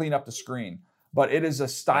somebody else clean up the screen. But it is a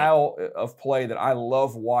style of play that I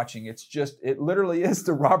love watching. It literally is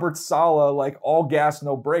the Robert Saleh, like all gas,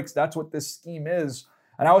 no brakes. That's what this scheme is.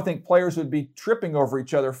 And I would think players would be tripping over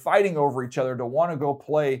each other, fighting over each other to want to go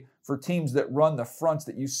play for teams that run the fronts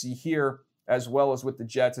that you see here, as well as with the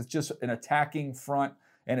Jets. It's just an attacking front,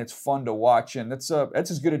 and it's fun to watch. And that's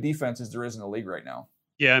as good a defense as there is in the league right now.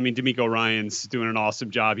 Yeah, I mean, DeMeco Ryans doing an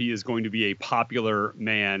awesome job. He is going to be a popular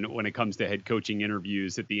man when it comes to head coaching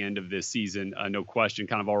interviews at the end of this season. No question,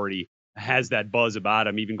 kind of already has that buzz about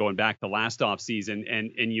him, even going back to last offseason.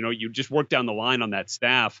 And you just work down the line on that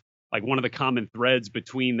staff. Like one of the common threads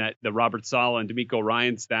between the Robert Saleh and DeMeco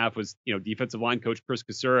Ryans staff was, defensive line coach Chris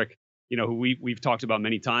Kasurek, who we've talked about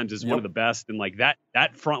many times as one of the best. And like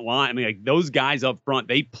that front line, I mean, like those guys up front,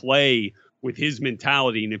 they play with his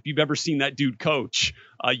mentality. And if you've ever seen that dude coach,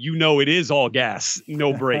 it is all gas,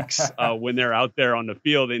 no brakes when they're out there on the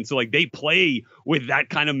field. And so like they play with that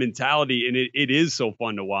kind of mentality, and it is so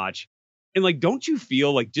fun to watch. And like, don't you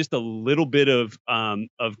feel like just a little bit of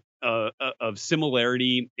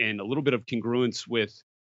similarity and a little bit of congruence with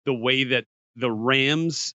the way that the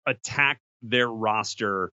Rams attacked their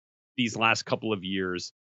roster these last couple of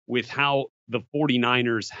years with how the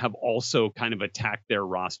 49ers have also kind of attacked their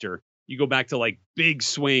roster? You go back to like big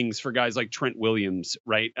swings for guys like Trent Williams,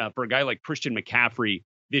 right? For a guy like Christian McCaffrey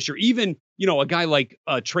this year, even, a guy like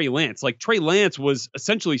Trey Lance. Like Trey Lance was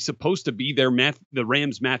essentially supposed to be the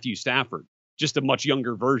Rams' Matthew Stafford, just a much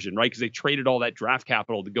younger version, right? Because they traded all that draft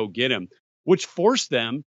capital to go get him, which forced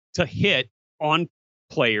them to hit on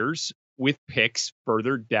players with picks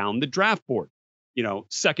further down the draft board.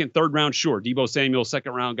 Second, third round, sure. Deebo Samuel,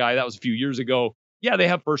 second round guy. That was a few years ago. Yeah, they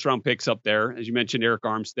have first round picks up there. As you mentioned, Eric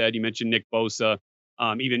Armstead, you mentioned Nick Bosa,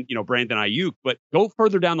 even, Brandon Ayuk, but go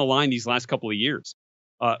further down the line these last couple of years.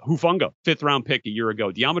 Hufanga, fifth round pick a year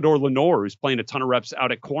ago. Diamador Lenore, who's playing a ton of reps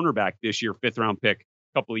out at cornerback this year, fifth round pick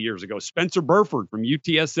a couple of years ago. Spencer Burford from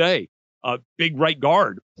UTSA, big right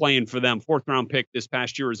guard playing for them, fourth round pick this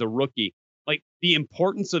past year as a rookie. Like the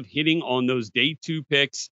importance of hitting on those day 2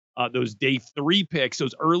 picks, those day 3 picks,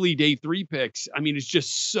 those early day 3 picks. I mean, it's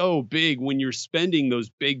just so big when you're spending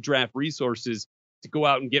those big draft resources to go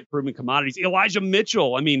out and get proven commodities. Elijah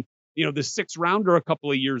Mitchell, I mean, the 6th rounder a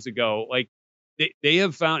couple of years ago, like they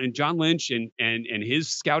have found, and John Lynch and his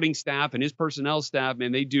scouting staff and his personnel staff,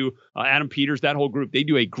 man, they do, Adam Peters, that whole group, they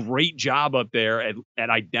do a great job up there at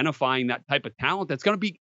identifying that type of talent that's going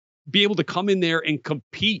to be able to come in there and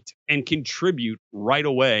compete and contribute right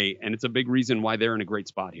away. And it's a big reason why they're in a great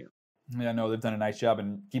spot here. Yeah, I know they've done a nice job.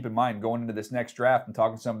 And keep in mind, going into this next draft and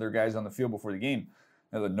talking to some of their guys on the field before the game,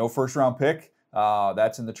 no first round pick.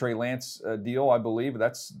 That's in the Trey Lance deal, I believe.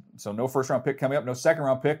 So no first round pick coming up, no second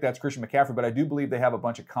round pick. That's Christian McCaffrey. But I do believe they have a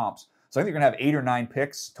bunch of comps. So I think they're going to have 8 or 9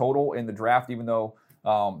 picks total in the draft, even though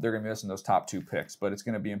they're going to be missing those top 2 picks. But it's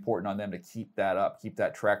going to be important on them to keep that up, keep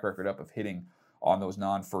that track record up of hitting on those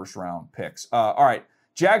non-first round picks. All right,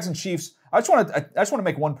 Jags and Chiefs. I just want to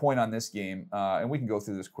make one point on this game, and we can go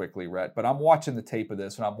through this quickly, Rhett. But I'm watching the tape of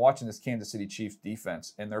this, and I'm watching this Kansas City Chiefs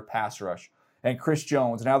defense and their pass rush, and Chris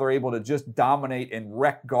Jones, and how they're able to just dominate and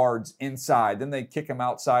wreck guards inside. Then they kick him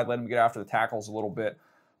outside, let him get after the tackles a little bit.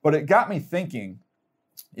 But it got me thinking.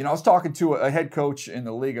 I was talking to a head coach in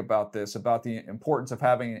the league about this, about the importance of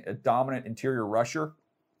having a dominant interior rusher.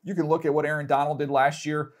 You can look at what Aaron Donald did last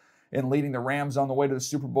year in leading the Rams on the way to the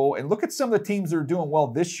Super Bowl. And look at some of the teams that are doing well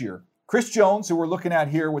this year. Chris Jones, who we're looking at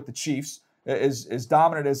here with the Chiefs, is as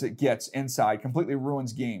dominant as it gets inside, completely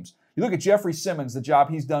ruins games. You look at Jeffrey Simmons, the job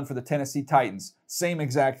he's done for the Tennessee Titans, same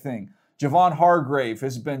exact thing. Javon Hargrave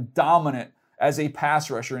has been dominant as a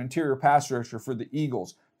pass rusher, interior pass rusher for the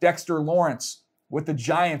Eagles. Dexter Lawrence with the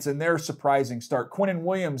Giants and their surprising start. Quinnen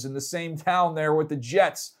Williams in the same town there with the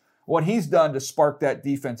Jets, what he's done to spark that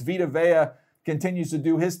defense. Vita Vea continues to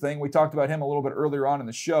do his thing. We talked about him a little bit earlier on in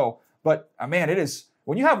the show. But, man, it is,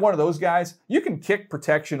 when you have one of those guys, you can kick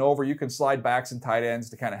protection over, you can slide backs and tight ends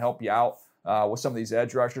to kind of help you out with some of these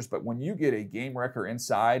edge rushers. But when you get a game wrecker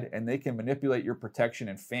inside and they can manipulate your protection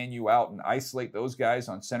and fan you out and isolate those guys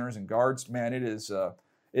on centers and guards, man, it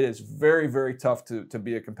is very, very tough to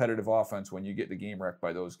be a competitive offense when you get the game wrecked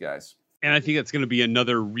by those guys. And I think that's going to be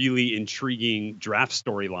another really intriguing draft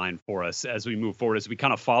storyline for us as we move forward, as we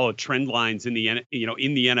kind of follow trend lines in the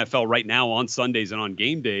NFL right now on Sundays and on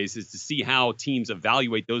game days, is to see how teams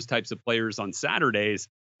evaluate those types of players on Saturdays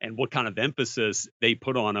and what kind of emphasis they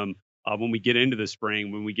put on them when we get into the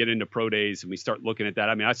spring, when we get into pro days and we start looking at that.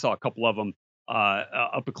 I mean, I saw a couple of them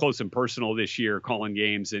up close and personal this year calling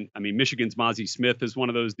games. And I mean, Michigan's Mozzie Smith is one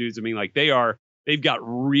of those dudes. I mean, like they've got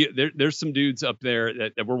there's some dudes up there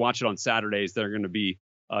that we're watching on Saturdays that are going to be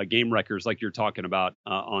game wreckers like you're talking about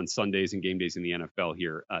on Sundays and game days in the NFL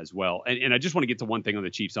here as well. And I just want to get to one thing on the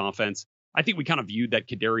Chiefs offense. I think we kind of viewed that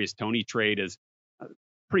Kadarius Toney trade as a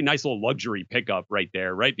pretty nice little luxury pickup right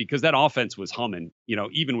there, right? Because that offense was humming,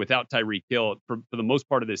 even without Tyreek Hill for the most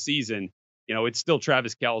part of this season. It's still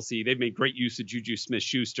Travis Kelce. They've made great use of Juju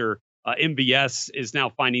Smith-Schuster. MVS is now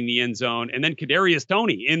finding the end zone. And then Kadarius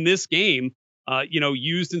Toney in this game,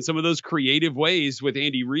 used in some of those creative ways with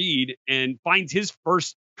Andy Reid and finds his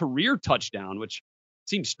first career touchdown, which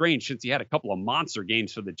seems strange since he had a couple of monster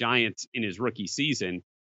games for the Giants in his rookie season.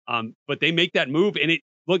 But they make that move and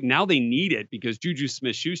now they need it because Juju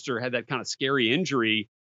Smith-Schuster had that kind of scary injury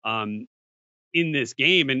in this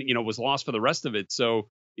game and, was lost for the rest of it. So,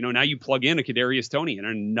 now you plug in a Kadarius Toney and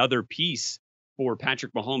another piece for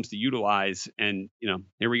Patrick Mahomes to utilize. And,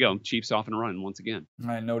 here we go. Chiefs off and running once again.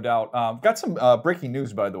 No doubt. Got some breaking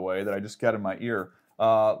news, by the way, that I just got in my ear.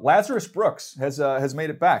 Lazarus Brooks has made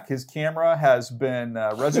it back. His camera has been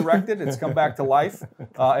resurrected. It's come back to life.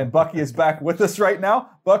 And Bucky is back with us right now.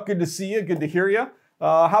 Buck, good to see you. Good to hear you.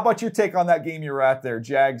 How about your take on that game you were at there,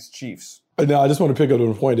 Jags-Chiefs? No, I just want to pick up on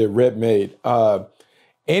the point that Rhett made.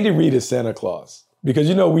 Andy Reid is Santa Claus. Because,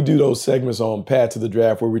 we do those segments on Path to the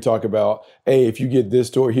Draft where we talk about, hey, if you get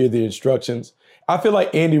this door, here are the instructions. I feel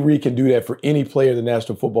like Andy Reid can do that for any player in the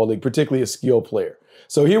National Football League, particularly a skill player.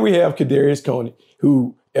 So here we have Kadarius Toney,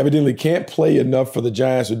 who evidently can't play enough for the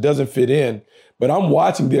Giants or doesn't fit in. But I'm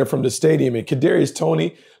watching there from the stadium, and Kadarius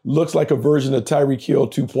Toney looks like a version of Tyreek Hill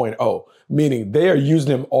 2.0, meaning they are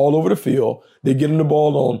using him all over the field. They're getting the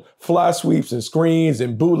ball on fly sweeps and screens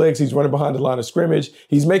and bootlegs. He's running behind the line of scrimmage.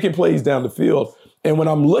 He's making plays down the field. And when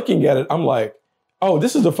I'm looking at it, I'm like, oh,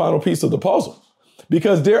 this is the final piece of the puzzle.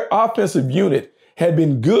 Because their offensive unit had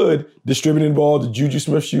been good distributing the ball to Juju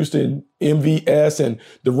Smith-Schuster and MVS, and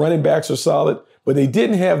the running backs are solid, but they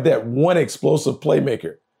didn't have that one explosive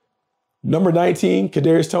playmaker. Number 19,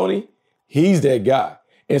 Kadarius Toney, he's that guy.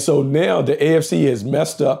 And so now the AFC has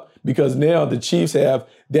messed up because now the Chiefs have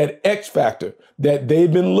that X factor that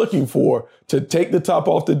they've been looking for to take the top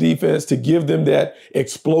off the defense, to give them that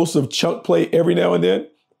explosive chunk play every now and then.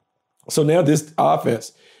 So now this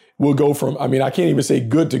offense will go from, I can't even say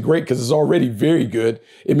good to great because it's already very good.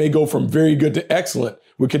 It may go from very good to excellent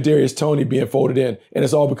with Kadarius Toney being folded in. And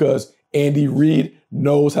it's all because Andy Reid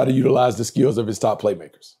knows how to utilize the skills of his top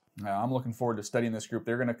playmakers. I'm looking forward to studying this group.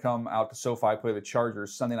 They're going to come out to SoFi, play the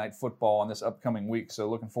Chargers Sunday Night Football on this upcoming week. So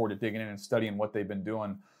looking forward to digging in and studying what they've been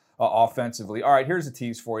doing offensively. All right, here's a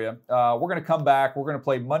tease for you. We're going to come back. We're going to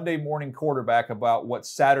play Monday morning quarterback about what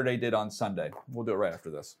Saturday did on Sunday. We'll do it right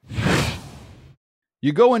after this.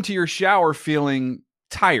 You go into your shower feeling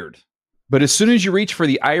tired, but as soon as you reach for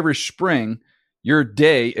the Irish Spring, your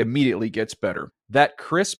day immediately gets better. That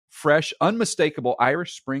crisp, fresh, unmistakable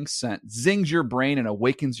Irish Spring scent zings your brain and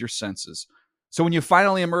awakens your senses. So when you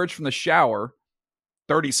finally emerge from the shower,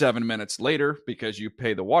 37 minutes later, because you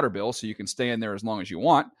pay the water bill so you can stay in there as long as you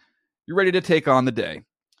want, you're ready to take on the day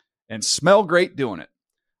and smell great doing it.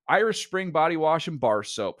 Irish Spring Body Wash and Bar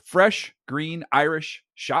Soap. Fresh, green, Irish.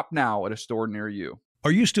 Shop now at a store near you.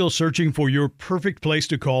 Are you still searching for your perfect place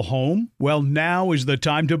to call home? Well, now is the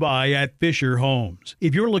time to buy at Fisher Homes.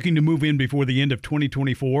 If you're looking to move in before the end of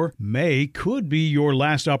 2024, May could be your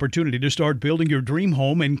last opportunity to start building your dream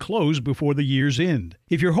home and close before the year's end.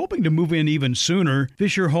 If you're hoping to move in even sooner,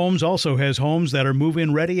 Fisher Homes also has homes that are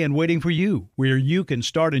move-in ready and waiting for you, where you can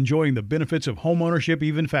start enjoying the benefits of homeownership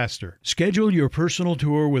even faster. Schedule your personal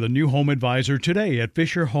tour with a new home advisor today at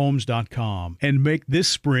FisherHomes.com and make this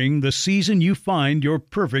spring the season you find your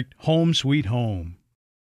perfect home sweet home.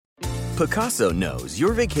 Picasso knows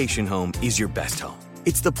your vacation home is your best home.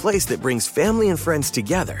 It's the place that brings family and friends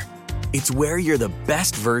together. It's where you're the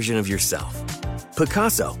best version of yourself.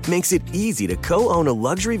 Picasso makes it easy to co-own a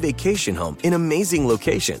luxury vacation home in amazing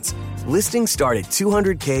locations. Listings start at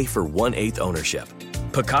 $200K for 1/8 ownership.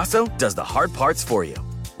 Picasso does the hard parts for you.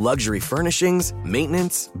 Luxury furnishings,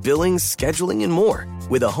 maintenance, billings, scheduling, and more.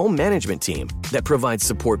 With a home management team that provides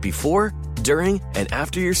support before, during, and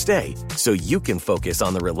after your stay, so you can focus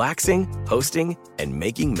on the relaxing, hosting, and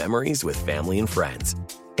making memories with family and friends.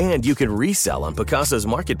 And you can resell on Picasso's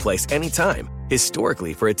marketplace anytime,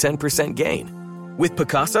 historically for a 10% gain. With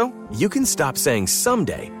Picasso, you can stop saying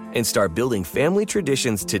someday and start building family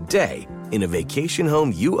traditions today in a vacation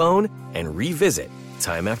home you own and revisit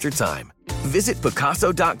time after time. Visit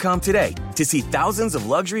Picasso.com today to see thousands of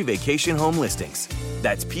luxury vacation home listings.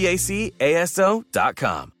 That's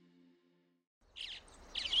PACASO.com.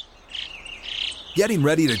 Getting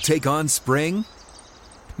ready to take on spring?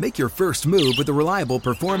 Make your first move with the reliable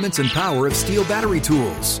performance and power of Steel battery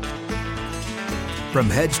tools. From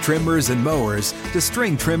hedge trimmers and mowers to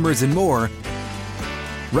string trimmers and more,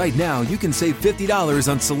 right now you can save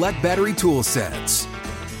 $50 on select battery tool sets.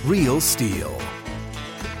 Real Steel.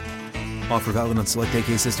 Offer valid on select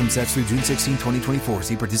AK system sets through June 16, 2024.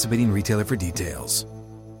 See participating retailer for details.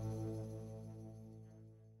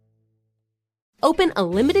 Open a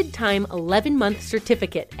limited-time 11-month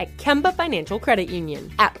certificate at Kemba Financial Credit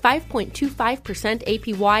Union. At 5.25%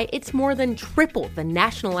 APY, it's more than triple the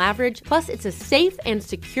national average, plus it's a safe and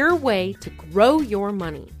secure way to grow your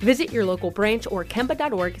money. Visit your local branch or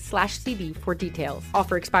kemba.org/cb for details.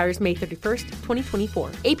 Offer expires May 31st, 2024.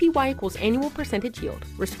 APY equals annual percentage yield.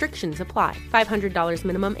 Restrictions apply. $500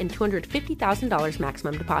 minimum and $250,000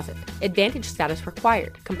 maximum deposit. Advantage status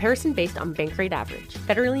required. Comparison based on bank rate average.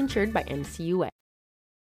 Federally insured by NCUA.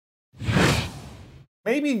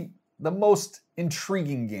 Maybe the most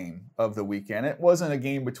intriguing game of the weekend. It wasn't a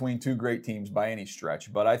game between two great teams by any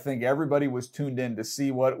stretch, but I think everybody was tuned in to see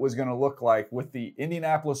what it was going to look like with the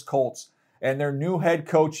Indianapolis Colts and their new head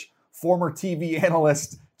coach, former TV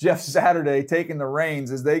analyst Jeff Saturday, taking the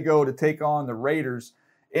reins as they go to take on the Raiders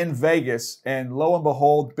in Vegas. And lo and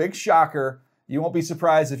behold, big shocker, you won't be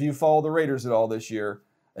surprised if you follow the Raiders at all this year.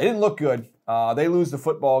 They didn't look good. They lose the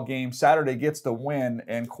football game. Saturday gets the win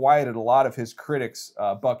and quieted a lot of his critics.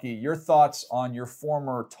 Bucky, your thoughts on your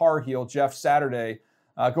former Tar Heel, Jeff Saturday,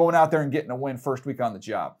 going out there and getting a win first week on the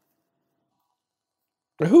job?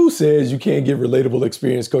 Who says you can't get relatable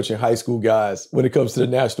experience coaching high school guys when it comes to the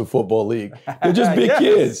National Football League? They're just big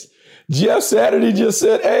kids. Jeff Saturday just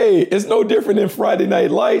said, hey, it's no different than Friday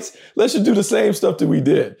Night Lights. Let's just do the same stuff that we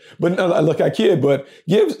did. But look, I kid, but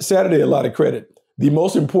give Saturday a lot of credit. The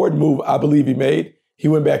most important move I believe he made, he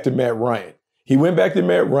went back to Matt Ryan. He went back to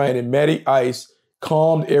Matt Ryan, and Matty Ice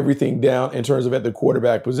calmed everything down in terms of at the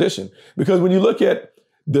quarterback position. Because when you look at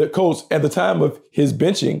the Colts at the time of his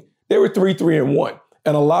benching, they were 3-3-1.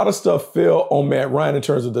 And a lot of stuff fell on Matt Ryan in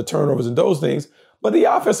terms of the turnovers and those things. But the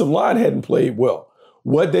offensive line hadn't played well.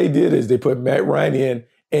 What they did is they put Matt Ryan in,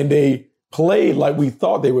 and they played like we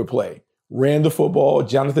thought they would play. Ran the football.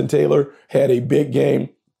 Jonathan Taylor had a big game.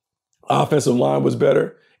 Offensive line was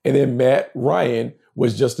better. And then Matt Ryan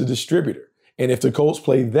was just a distributor. And if the Colts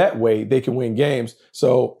play that way, they can win games.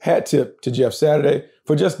 So hat tip to Jeff Saturday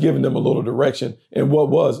for just giving them a little direction in what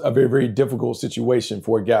was a very, very difficult situation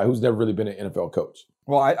for a guy who's never really been an NFL coach.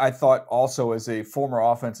 Well, I thought also as a former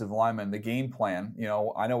offensive lineman, the game plan,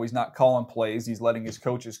 I know he's not calling plays, he's letting his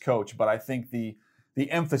coaches coach, but I think the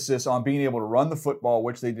emphasis on being able to run the football,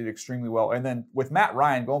 which they did extremely well. And then with Matt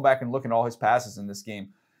Ryan, going back and looking at all his passes in this game,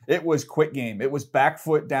 it was quick game. It was back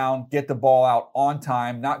foot down, get the ball out on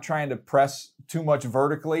time, not trying to press too much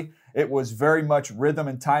vertically. It was very much rhythm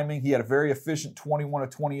and timing. He had a very efficient 21 of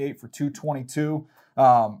 28 for 222.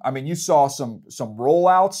 You saw some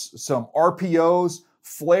rollouts, some RPOs,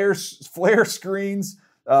 flare screens,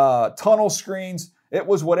 tunnel screens. It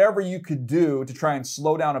was whatever you could do to try and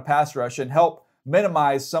slow down a pass rush and help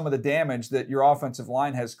minimize some of the damage that your offensive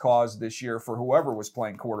line has caused this year for whoever was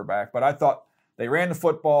playing quarterback. But I thought they ran the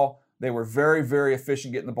football. They were very, very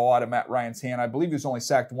efficient getting the ball out of Matt Ryan's hand. I believe he was only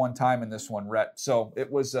sacked one time in this one, Rhett. So it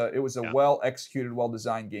was a well-executed,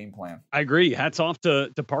 well-designed game plan. I agree. Hats off to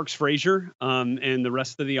Parks Frazier and the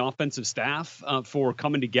rest of the offensive staff for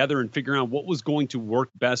coming together and figuring out what was going to work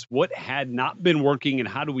best, what had not been working, and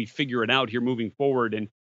how do we figure it out here moving forward. And,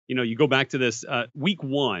 you go back to this week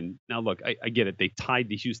one. Now, look, I get it. They tied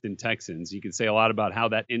the Houston Texans. You can say a lot about how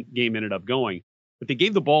that game ended up going. But they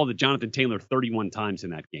gave the ball to Jonathan Taylor 31 times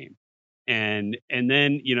in that game. And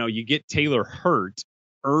then, you get Taylor hurt.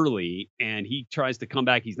 early, and he tries to come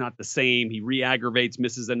back. He's not the same. He re-aggravates,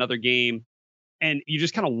 misses another game. And you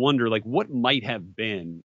just kind of wonder, like, what might have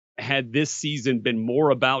been had this season been more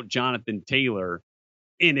about Jonathan Taylor,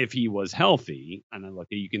 and if he was healthy. And then, look,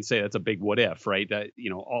 you can say that's a big what if, right? That,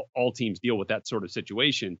 all teams deal with that sort of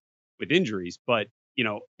situation with injuries. But,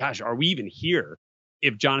 gosh, are we even here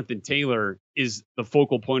if Jonathan Taylor is the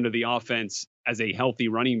focal point of the offense as a healthy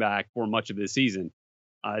running back for much of this season?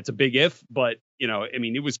 It's a big if, but,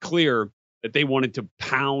 it was clear that they wanted to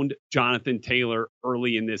pound Jonathan Taylor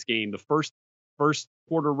early in this game. The first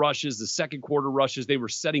quarter rushes, the second quarter rushes, they were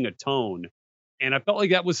setting a tone. And I felt like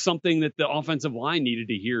that was something that the offensive line needed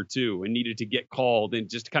to hear too, and needed to get called and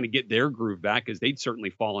just kind of get their groove back, because they'd certainly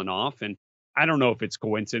fallen off. And I don't know if it's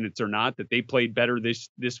coincidence or not that they played better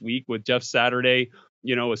this week with Jeff Saturday,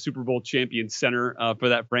 a Super Bowl champion center for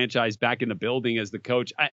that franchise back in the building as the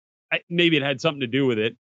coach. Maybe it had something to do with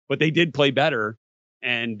it, but they did play better.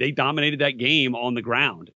 And they dominated that game on the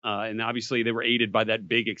ground. And obviously they were aided by that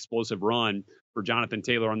big explosive run for Jonathan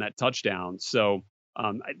Taylor on that touchdown. So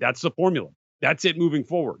that's the formula. That's it moving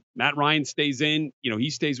forward. Matt Ryan stays in. He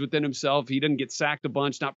stays within himself. He doesn't get sacked a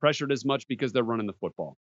bunch, not pressured as much because they're running the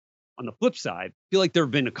football. On the flip side, I feel like there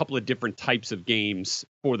have been a couple of different types of games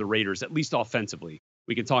for the Raiders, at least offensively.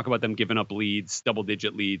 We can talk about them giving up leads,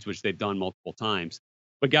 double-digit leads, which they've done multiple times.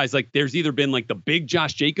 But guys, like, there's either been like the big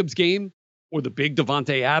Josh Jacobs game or the big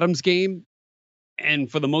Davante Adams game.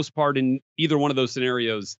 And for the most part, in either one of those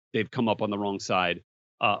scenarios, they've come up on the wrong side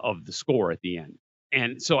of the score at the end.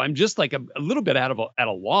 And so I'm just like a little bit at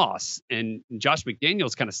a loss. And Josh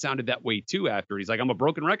McDaniels kind of sounded that way too after. He's like, I'm a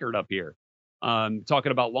broken record up here,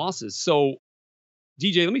 talking about losses. So,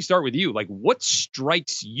 DJ, let me start with you. Like, what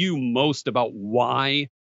strikes you most about why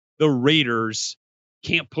the Raiders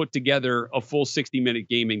can't put together a full 60-minute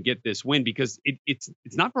game and get this win? Because it's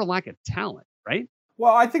not for a lack of talent, right?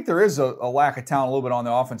 Well, I think there is a lack of talent a little bit on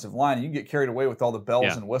the offensive line. You can get carried away with all the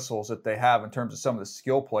bells and whistles that they have in terms of some of the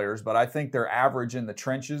skill players, but I think they're average in the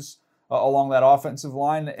trenches along that offensive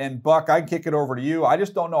line. And Buck, I'd kick it over to you. I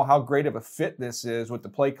just don't know how great of a fit this is with the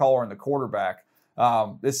play caller and the quarterback.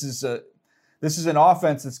 This is an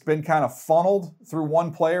offense that's been kind of funneled through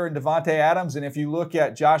one player in Davante Adams. And if you look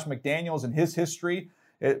at Josh McDaniels and his history,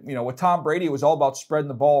 with Tom Brady, it was all about spreading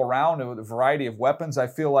the ball around with a variety of weapons. I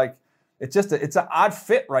feel like it's an odd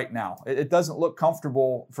fit right now. It doesn't look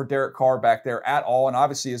comfortable for Derek Carr back there at all. And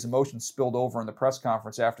obviously his emotions spilled over in the press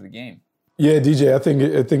conference after the game. Yeah, DJ, I think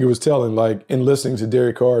it was telling, like, in listening to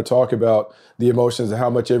Derek Carr talk about the emotions and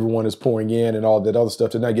how much everyone is pouring in and all that other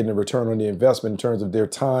stuff, they're not getting a return on the investment in terms of their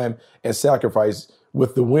time and sacrifice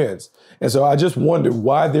with the wins. And so I just wonder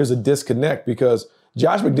why there's a disconnect, because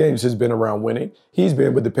Josh McDaniels has been around winning. He's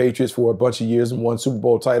been with the Patriots for a bunch of years and won Super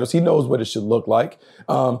Bowl titles. He knows what it should look like.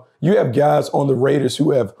 You have guys on the Raiders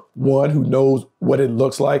who have won, who knows what it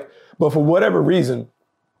looks like. But for whatever reason,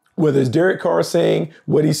 whether it's Derek Carr saying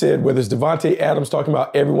what he said, whether it's Davante Adams talking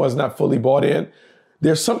about everyone's not fully bought in,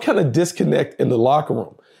 there's some kind of disconnect in the locker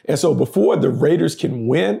room. And so before the Raiders can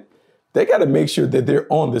win, they got to make sure that they're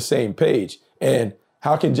on the same page. And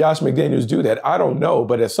how can Josh McDaniels do that? I don't know.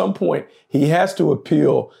 But at some point, he has to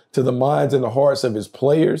appeal to the minds and the hearts of his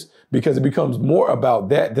players, because it becomes more about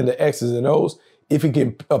that than the X's and O's. If he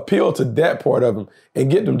can appeal to that part of them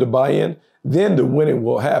and get them to buy in, then the winning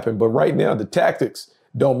will happen. But right now, the tactics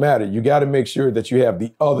don't matter. You got to make sure that you have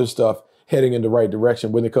the other stuff heading in the right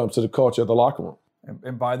direction when it comes to the culture of the locker room.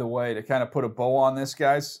 And by the way, to kind of put a bow on this,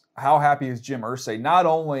 guys, how happy is Jim Irsay? Not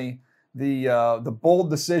only the bold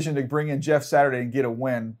decision to bring in Jeff Saturday and get a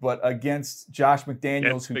win, but against Josh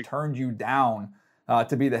McDaniels, who turned you down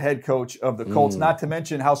to be the head coach of the Colts. Not to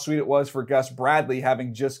mention how sweet it was for Gus Bradley,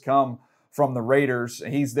 having just come from the Raiders.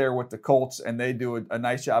 He's there with the Colts, and they do a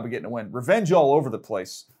nice job of getting a win. Revenge all over the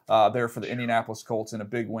place there for the Indianapolis Colts, and a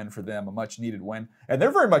big win for them, a much-needed win. And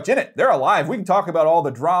they're very much in it. They're alive. We can talk about all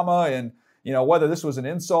the drama and whether this was an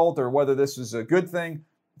insult or whether this was a good thing.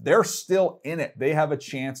 They're still in it. They have a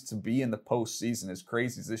chance to be in the postseason. As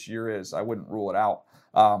crazy as this year is, I wouldn't rule it out.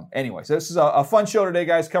 Anyway, so this is a fun show today,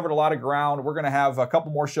 guys. Covered a lot of ground. We're going to have a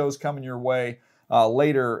couple more shows coming your way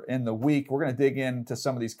later in the week. We're going to dig into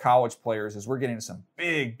some of these college players as we're getting to some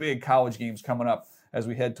big college games coming up as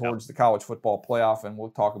we head towards the college football playoff, and we'll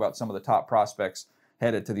talk about some of the top prospects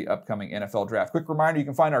headed to the upcoming NFL draft. Quick reminder, you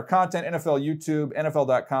can find our content, NFL YouTube,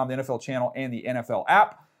 NFL.com, the NFL channel, and the NFL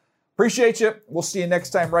app. Appreciate you. We'll see you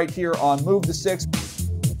next time right here on Move the Sticks.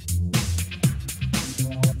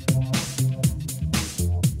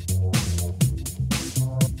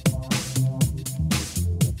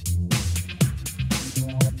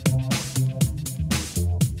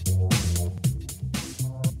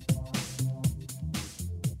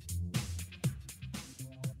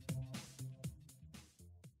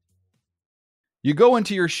 You go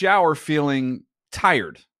into your shower feeling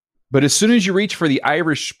tired, but as soon as you reach for the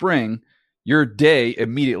Irish Spring, your day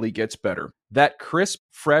immediately gets better. That crisp,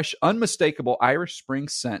 fresh, unmistakable Irish Spring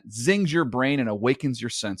scent zings your brain and awakens your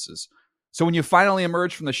senses. So when you finally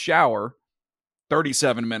emerge from the shower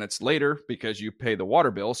 37 minutes later, because you pay the water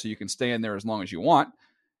bill so you can stay in there as long as you want,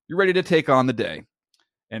 you're ready to take on the day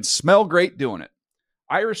and smell great doing it.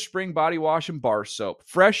 Irish Spring Body Wash and Bar Soap.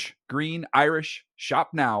 Fresh, green, Irish. Shop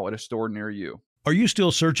now at a store near you. Are you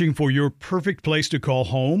still searching for your perfect place to call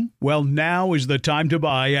home? Well, now is the time to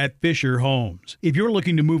buy at Fisher Homes. If you're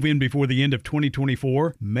looking to move in before the end of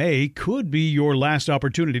 2024, May could be your last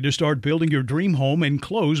opportunity to start building your dream home and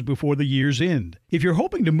close before the year's end. If you're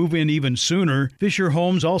hoping to move in even sooner, Fisher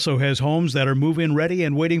Homes also has homes that are move-in ready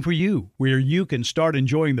and waiting for you, where you can start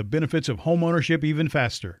enjoying the benefits of homeownership even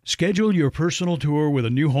faster. Schedule your personal tour with a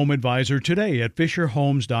new home advisor today at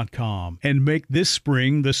FisherHomes.com and make this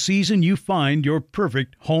spring the season you find your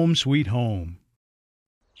perfect home sweet home.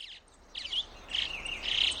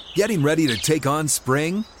 Getting ready to take on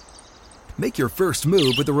spring? Make your first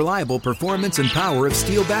move with the reliable performance and power of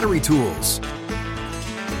Steel battery tools.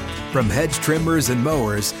 From hedge trimmers and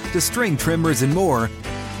mowers to string trimmers and more,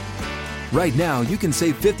 right now you can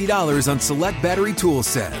save $50 on select battery tool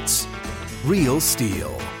sets. Real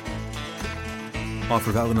Steel.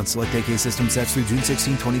 Offer valid on select AK system sets through June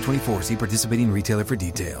 16, 2024. See participating retailer for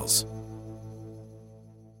details.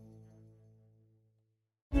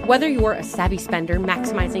 Whether you're a savvy spender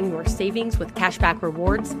maximizing your savings with cashback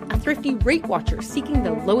rewards, a thrifty rate watcher seeking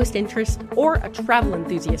the lowest interest, or a travel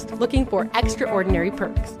enthusiast looking for extraordinary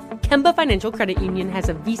perks, Kemba Financial Credit Union has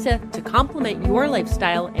a visa to complement your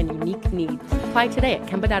lifestyle and unique needs. Apply today at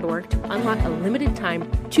Kemba.org to unlock a limited time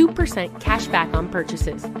 2% cash back on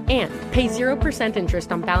purchases and pay 0%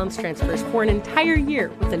 interest on balance transfers for an entire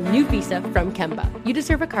year with a new visa from Kemba. You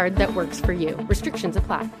deserve a card that works for you. Restrictions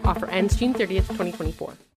apply. Offer ends June 30th,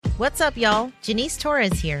 2024. What's up, y'all? Janice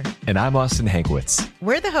Torres here. And I'm Austin Hankwitz.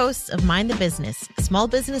 We're the hosts of Mind the Business, Small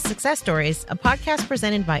Business Success Stories, a podcast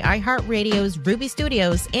presented by iHeartRadio's Ruby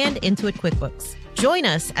Studios and Intuit QuickBooks. Join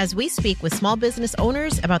us as we speak with small business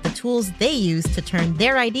owners about the tools they use to turn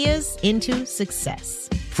their ideas into success.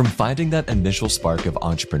 From finding that initial spark of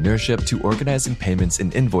entrepreneurship to organizing payments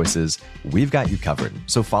and invoices, we've got you covered.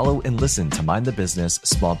 So follow and listen to Mind the Business,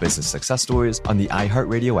 Small Business Success Stories on the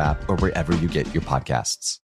iHeartRadio app or wherever you get your podcasts.